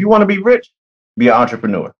generational, if you want to be rich, be an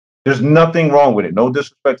entrepreneur. There's nothing wrong with it. No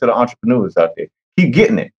disrespect to the entrepreneurs out there. Keep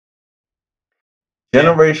getting it.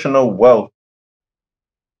 Generational wealth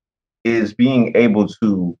is being able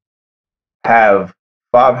to have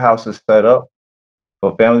 5 houses set up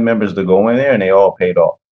for family members to go in there and they all paid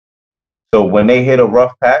off. So when they hit a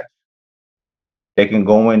rough patch, they can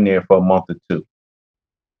go in there for a month or two.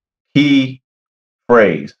 Key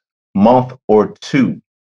phrase, month or two.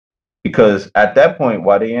 Because at that point,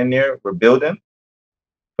 while they're in there rebuilding,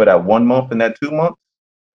 for that 1 month and that 2 months,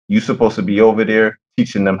 you're supposed to be over there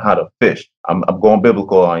teaching them how to fish. I'm going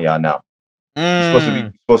biblical on y'all now.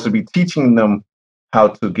 You're supposed to be teaching them how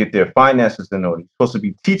to get their finances in order. You're supposed to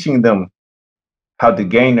be teaching them how to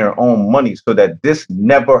gain their own money so that this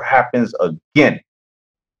never happens again.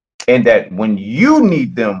 And that when you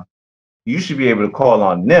need them, you should be able to call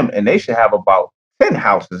on them, and they should have about 10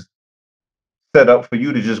 houses set up for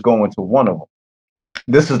you to just go into one of them.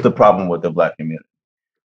 This is the problem with the black community.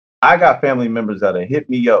 I got family members that have hit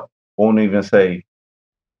me up, won't even say,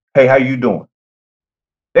 hey, how you doing?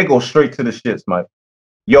 They go straight to the shits, Mike.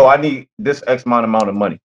 Yo, I need this X amount of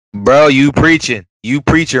money. Bro, you preaching. You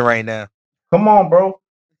preaching right now. Come on, bro.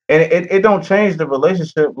 And it don't change the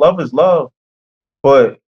relationship. Love is love.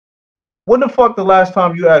 But when the fuck the last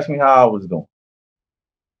time you asked me how I was doing?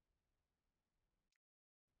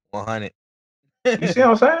 100. You see what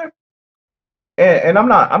I'm saying? And I'm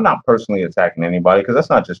not personally attacking anybody because that's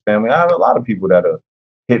not just family. I have a lot of people that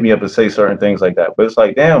hit me up and say certain things like that. But it's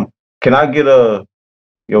like, damn, can I get a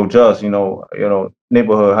Just,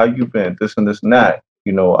 neighborhood, how you been? This and this and that.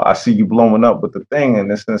 I see you blowing up with the thing and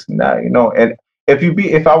this and that, And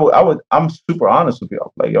I'm super honest with you. I'm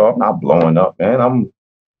like, yo, I'm not blowing up, man.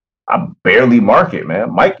 I barely market,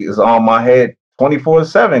 man. Mike is on my head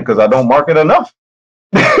 24/7 because I don't market enough.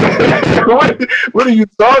 What are you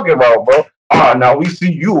talking about, bro? Oh, now we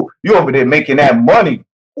see you over there making that money.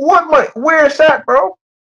 What money? Where's that, bro?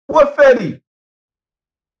 What Fetty?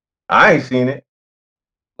 I ain't seen it.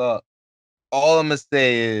 Look, all I'm gonna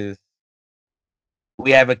say is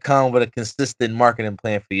we haven't come with a consistent marketing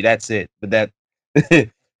plan for you. That's it. But that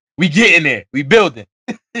we getting there. We building.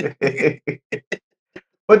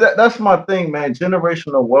 But that's my thing, man.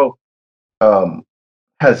 Generational wealth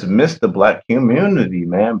has missed the black community,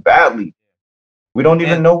 man, badly. We don't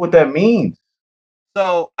even know what that means.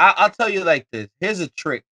 So I'll tell you like this. Here's a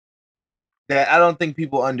trick that I don't think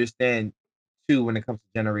people understand too when it comes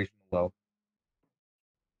to generational wealth.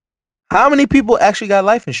 How many people actually got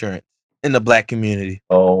life insurance in the black community?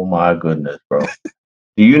 Oh my goodness, bro.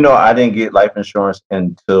 Do you know I didn't get life insurance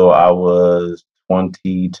until I was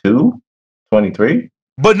 22, 23?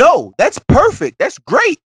 But no, that's perfect. That's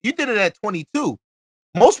great. You did it at 22.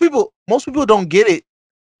 Most people don't get it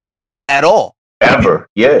at all. Ever.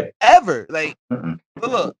 Yeah. Ever. Like,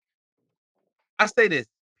 look, I say this.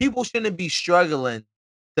 People shouldn't be struggling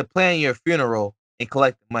to plan your funeral and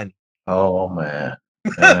collect the money. Oh, man.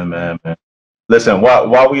 Man. Listen,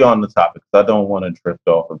 while we on the topic, I don't want to drift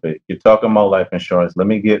off a bit. You're talking about life insurance.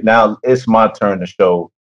 Now it's my turn to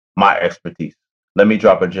show my expertise. Let me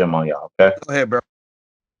drop a gem on y'all, okay? Go ahead, bro.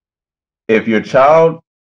 If your child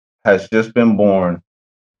has just been born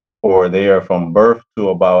or they are from birth to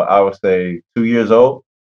about, I would say, 2 years old,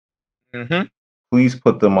 please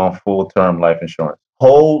put them on full-term life insurance.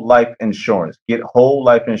 Whole life insurance. Get whole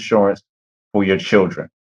life insurance for your children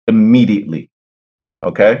immediately.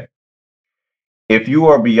 Okay? If you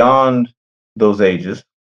are beyond those ages,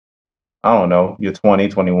 I don't know, you're 20,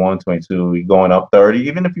 21, 22, you're going up 30,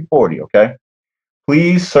 even if you're 40, okay?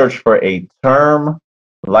 Please search for a term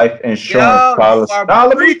life insurance Yo, you policy. are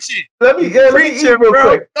Nah, preaching. let me Preaching, eat real bro.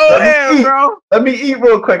 quick. Go ahead, bro. Let me eat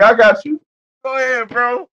real quick. I got you. Go ahead,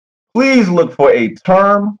 bro. Please look for a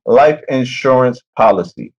term life insurance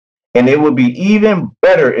policy. And it would be even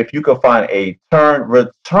better if you could find a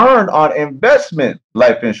return on investment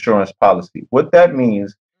life insurance policy. What that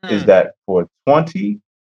means is that for 20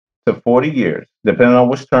 to 40 years, depending on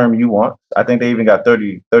which term you want, I think they even got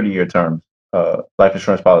 30-year terms, life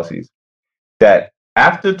insurance policies, that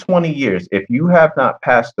after 20 years, if you have not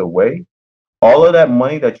passed away, all of that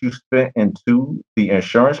money that you spent into the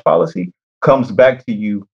insurance policy comes back to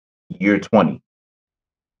you year 20.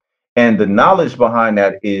 And the knowledge behind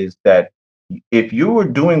that is that if you were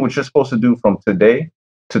doing what you're supposed to do from today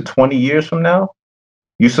to 20 years from now,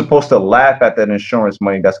 you're supposed to laugh at that insurance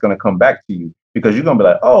money that's going to come back to you because you're going to be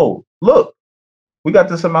like, oh, look, we got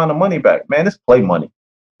this amount of money back. Man, it's play money.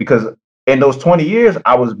 Because in those 20 years,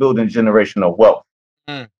 I was building generational wealth.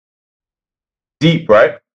 Mm. Deep,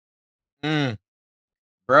 right? Bro,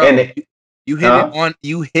 And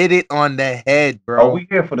you hit it on the head, bro. Oh, we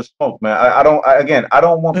here for the smoke, man. I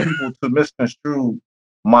don't want people to misconstrue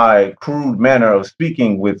my crude manner of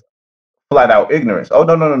speaking with flat out ignorance. Oh,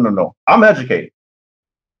 no. I'm educated.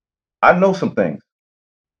 I know some things.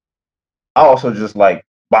 I also just like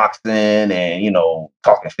boxing and,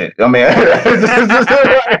 talking shit. I mean,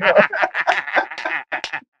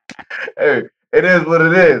 hey, it is what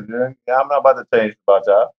it is, man. I'm not about to change about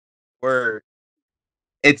y'all. Word.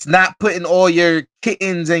 It's not putting all your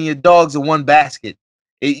kittens and your dogs in one basket.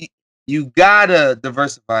 You gotta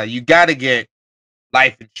diversify. You gotta get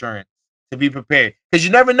life insurance to be prepared because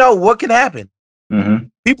you never know what can happen. Mm-hmm.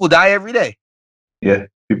 People die every day. Yeah,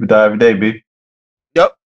 people die every day, B.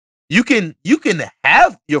 Yep. You can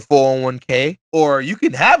have your 401k or you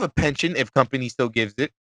can have a pension if company still gives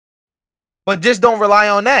it, but just don't rely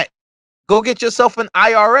on that. Go get yourself an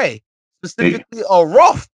IRA, specifically a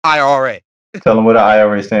Roth IRA. Tell them what the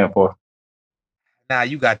IRA stand for. Nah,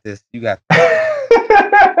 you got this. You got this.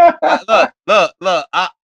 Look.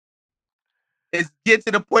 It's get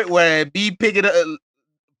to the point where be picking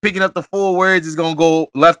up the full words is gonna go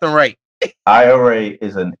left and right. IRA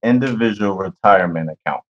is an individual retirement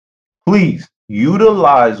account. Please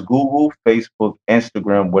utilize Google, Facebook,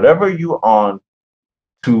 Instagram, whatever you're on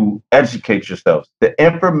to educate yourselves. The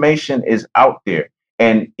information is out there.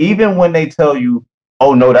 And even when they tell you,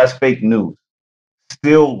 oh no, that's fake news,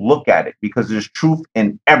 still look at it because there's truth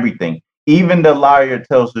in everything. Even the liar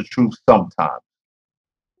tells the truth sometimes.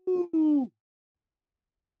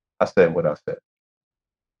 I said what I said.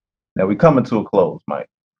 Now we coming to a close, Mike.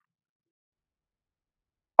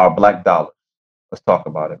 Our black dollars. Let's talk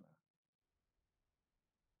about it.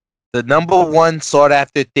 The number one sought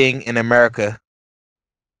after thing in America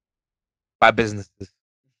by businesses.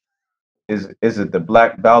 Is it the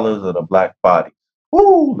black dollars or the black bodies?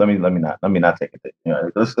 Woo! Let me not take it.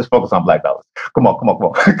 Let's focus on black dollars. Come on.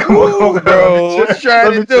 Bro, what you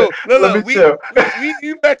trying to do? Look,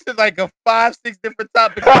 We mentioned like 5-6 different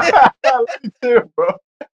topics. Let me chill, bro.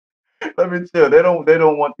 Let me chill. They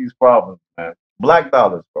don't want these problems, man. Black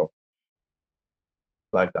dollars, bro.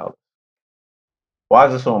 Black dollars. Why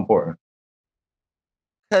is it so important?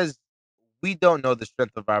 Because we don't know the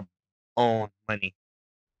strength of our own money.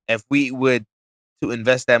 If we would to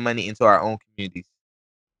invest that money into our own communities.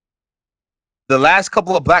 The last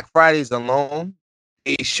couple of Black Fridays alone,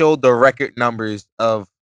 they showed the record numbers of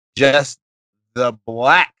just the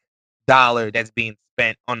black dollar that's being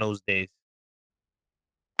spent on those days.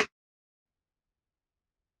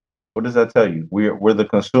 What does that tell you? We're the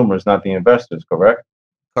consumers, not the investors, correct?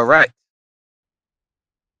 Correct.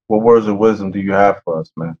 What words of wisdom do you have for us,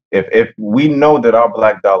 man? If we know that our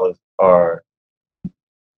black dollars are,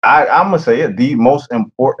 I'm gonna say it, the most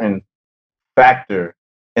important factor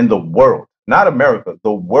in the world, not America,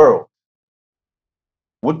 the world.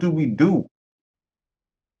 What do we do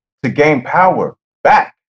to gain power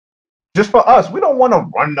back? Just for us. We don't want to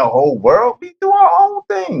run the whole world. We do our own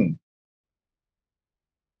thing.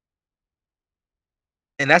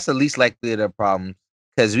 And that's the least likely of the problems.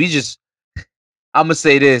 Because I'm gonna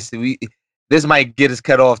say this. This might get us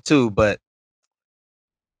cut off too, but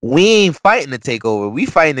we ain't fighting to take over. We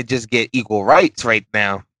fighting to just get equal rights right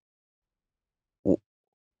now.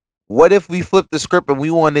 What if we flip the script and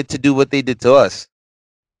we wanted to do what they did to us?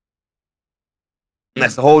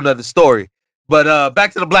 That's a whole nother story. But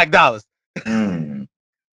back to the black dollars.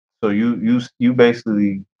 So you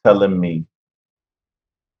basically telling me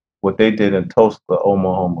what they did in Tulsa,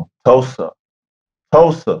 Oklahoma. Tulsa,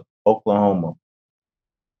 Oklahoma.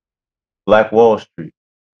 Black Wall Street.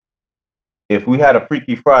 If we had a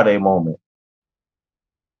Freaky Friday moment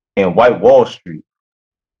in White Wall Street,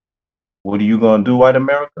 what are you gonna do, white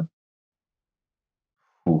America?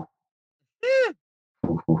 Ooh.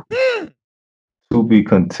 Ooh. To be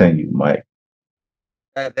continued, Mike.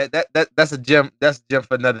 That's a gem. That's a gem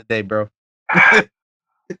for another day, bro.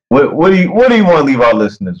 What do you want to leave our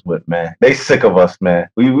listeners with, man? They sick of us, man.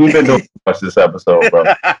 We've been doing too much this episode, bro.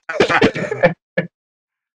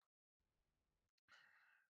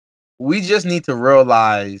 We just need to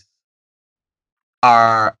realize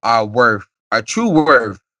our worth, our true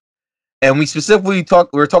worth, and we specifically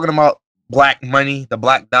we're talking about black money, the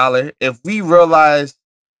black dollar. If we realize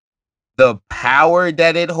the power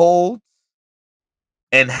that it holds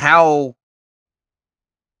and how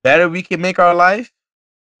better we can make our life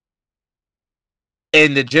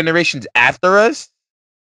and the generations after us,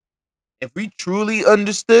 if we truly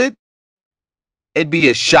understood, it'd be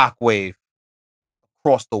a shockwave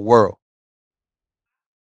across the world.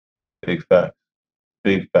 Big facts.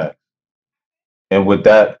 Big facts. And with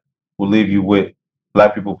that, we'll leave you with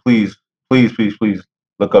black people. Please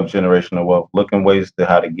look up generational wealth. Look in ways to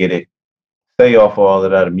how to get it. Stay off of all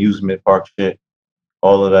of that amusement park shit,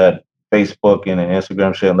 all of that Facebook and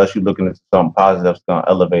Instagram shit, unless you're looking into something positive that's gonna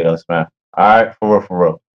elevate us, man. All right, for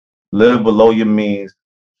real. Live below your means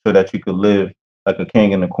so that you could live like a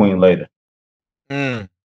king and a queen later.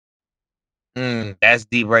 That's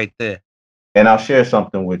deep right there. And I'll share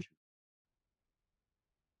something with you.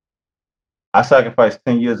 I sacrificed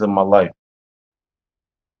 10 years of my life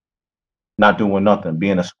not doing nothing,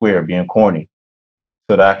 being a square, being corny,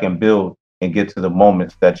 so that I can build and get to the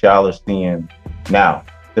moments that y'all are seeing now.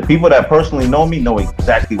 The people that personally know me know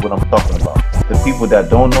exactly what I'm talking about. The people that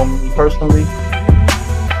don't know me personally,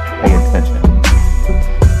 pay attention.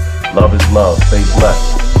 Love is love. Stay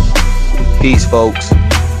blessed. Peace, folks.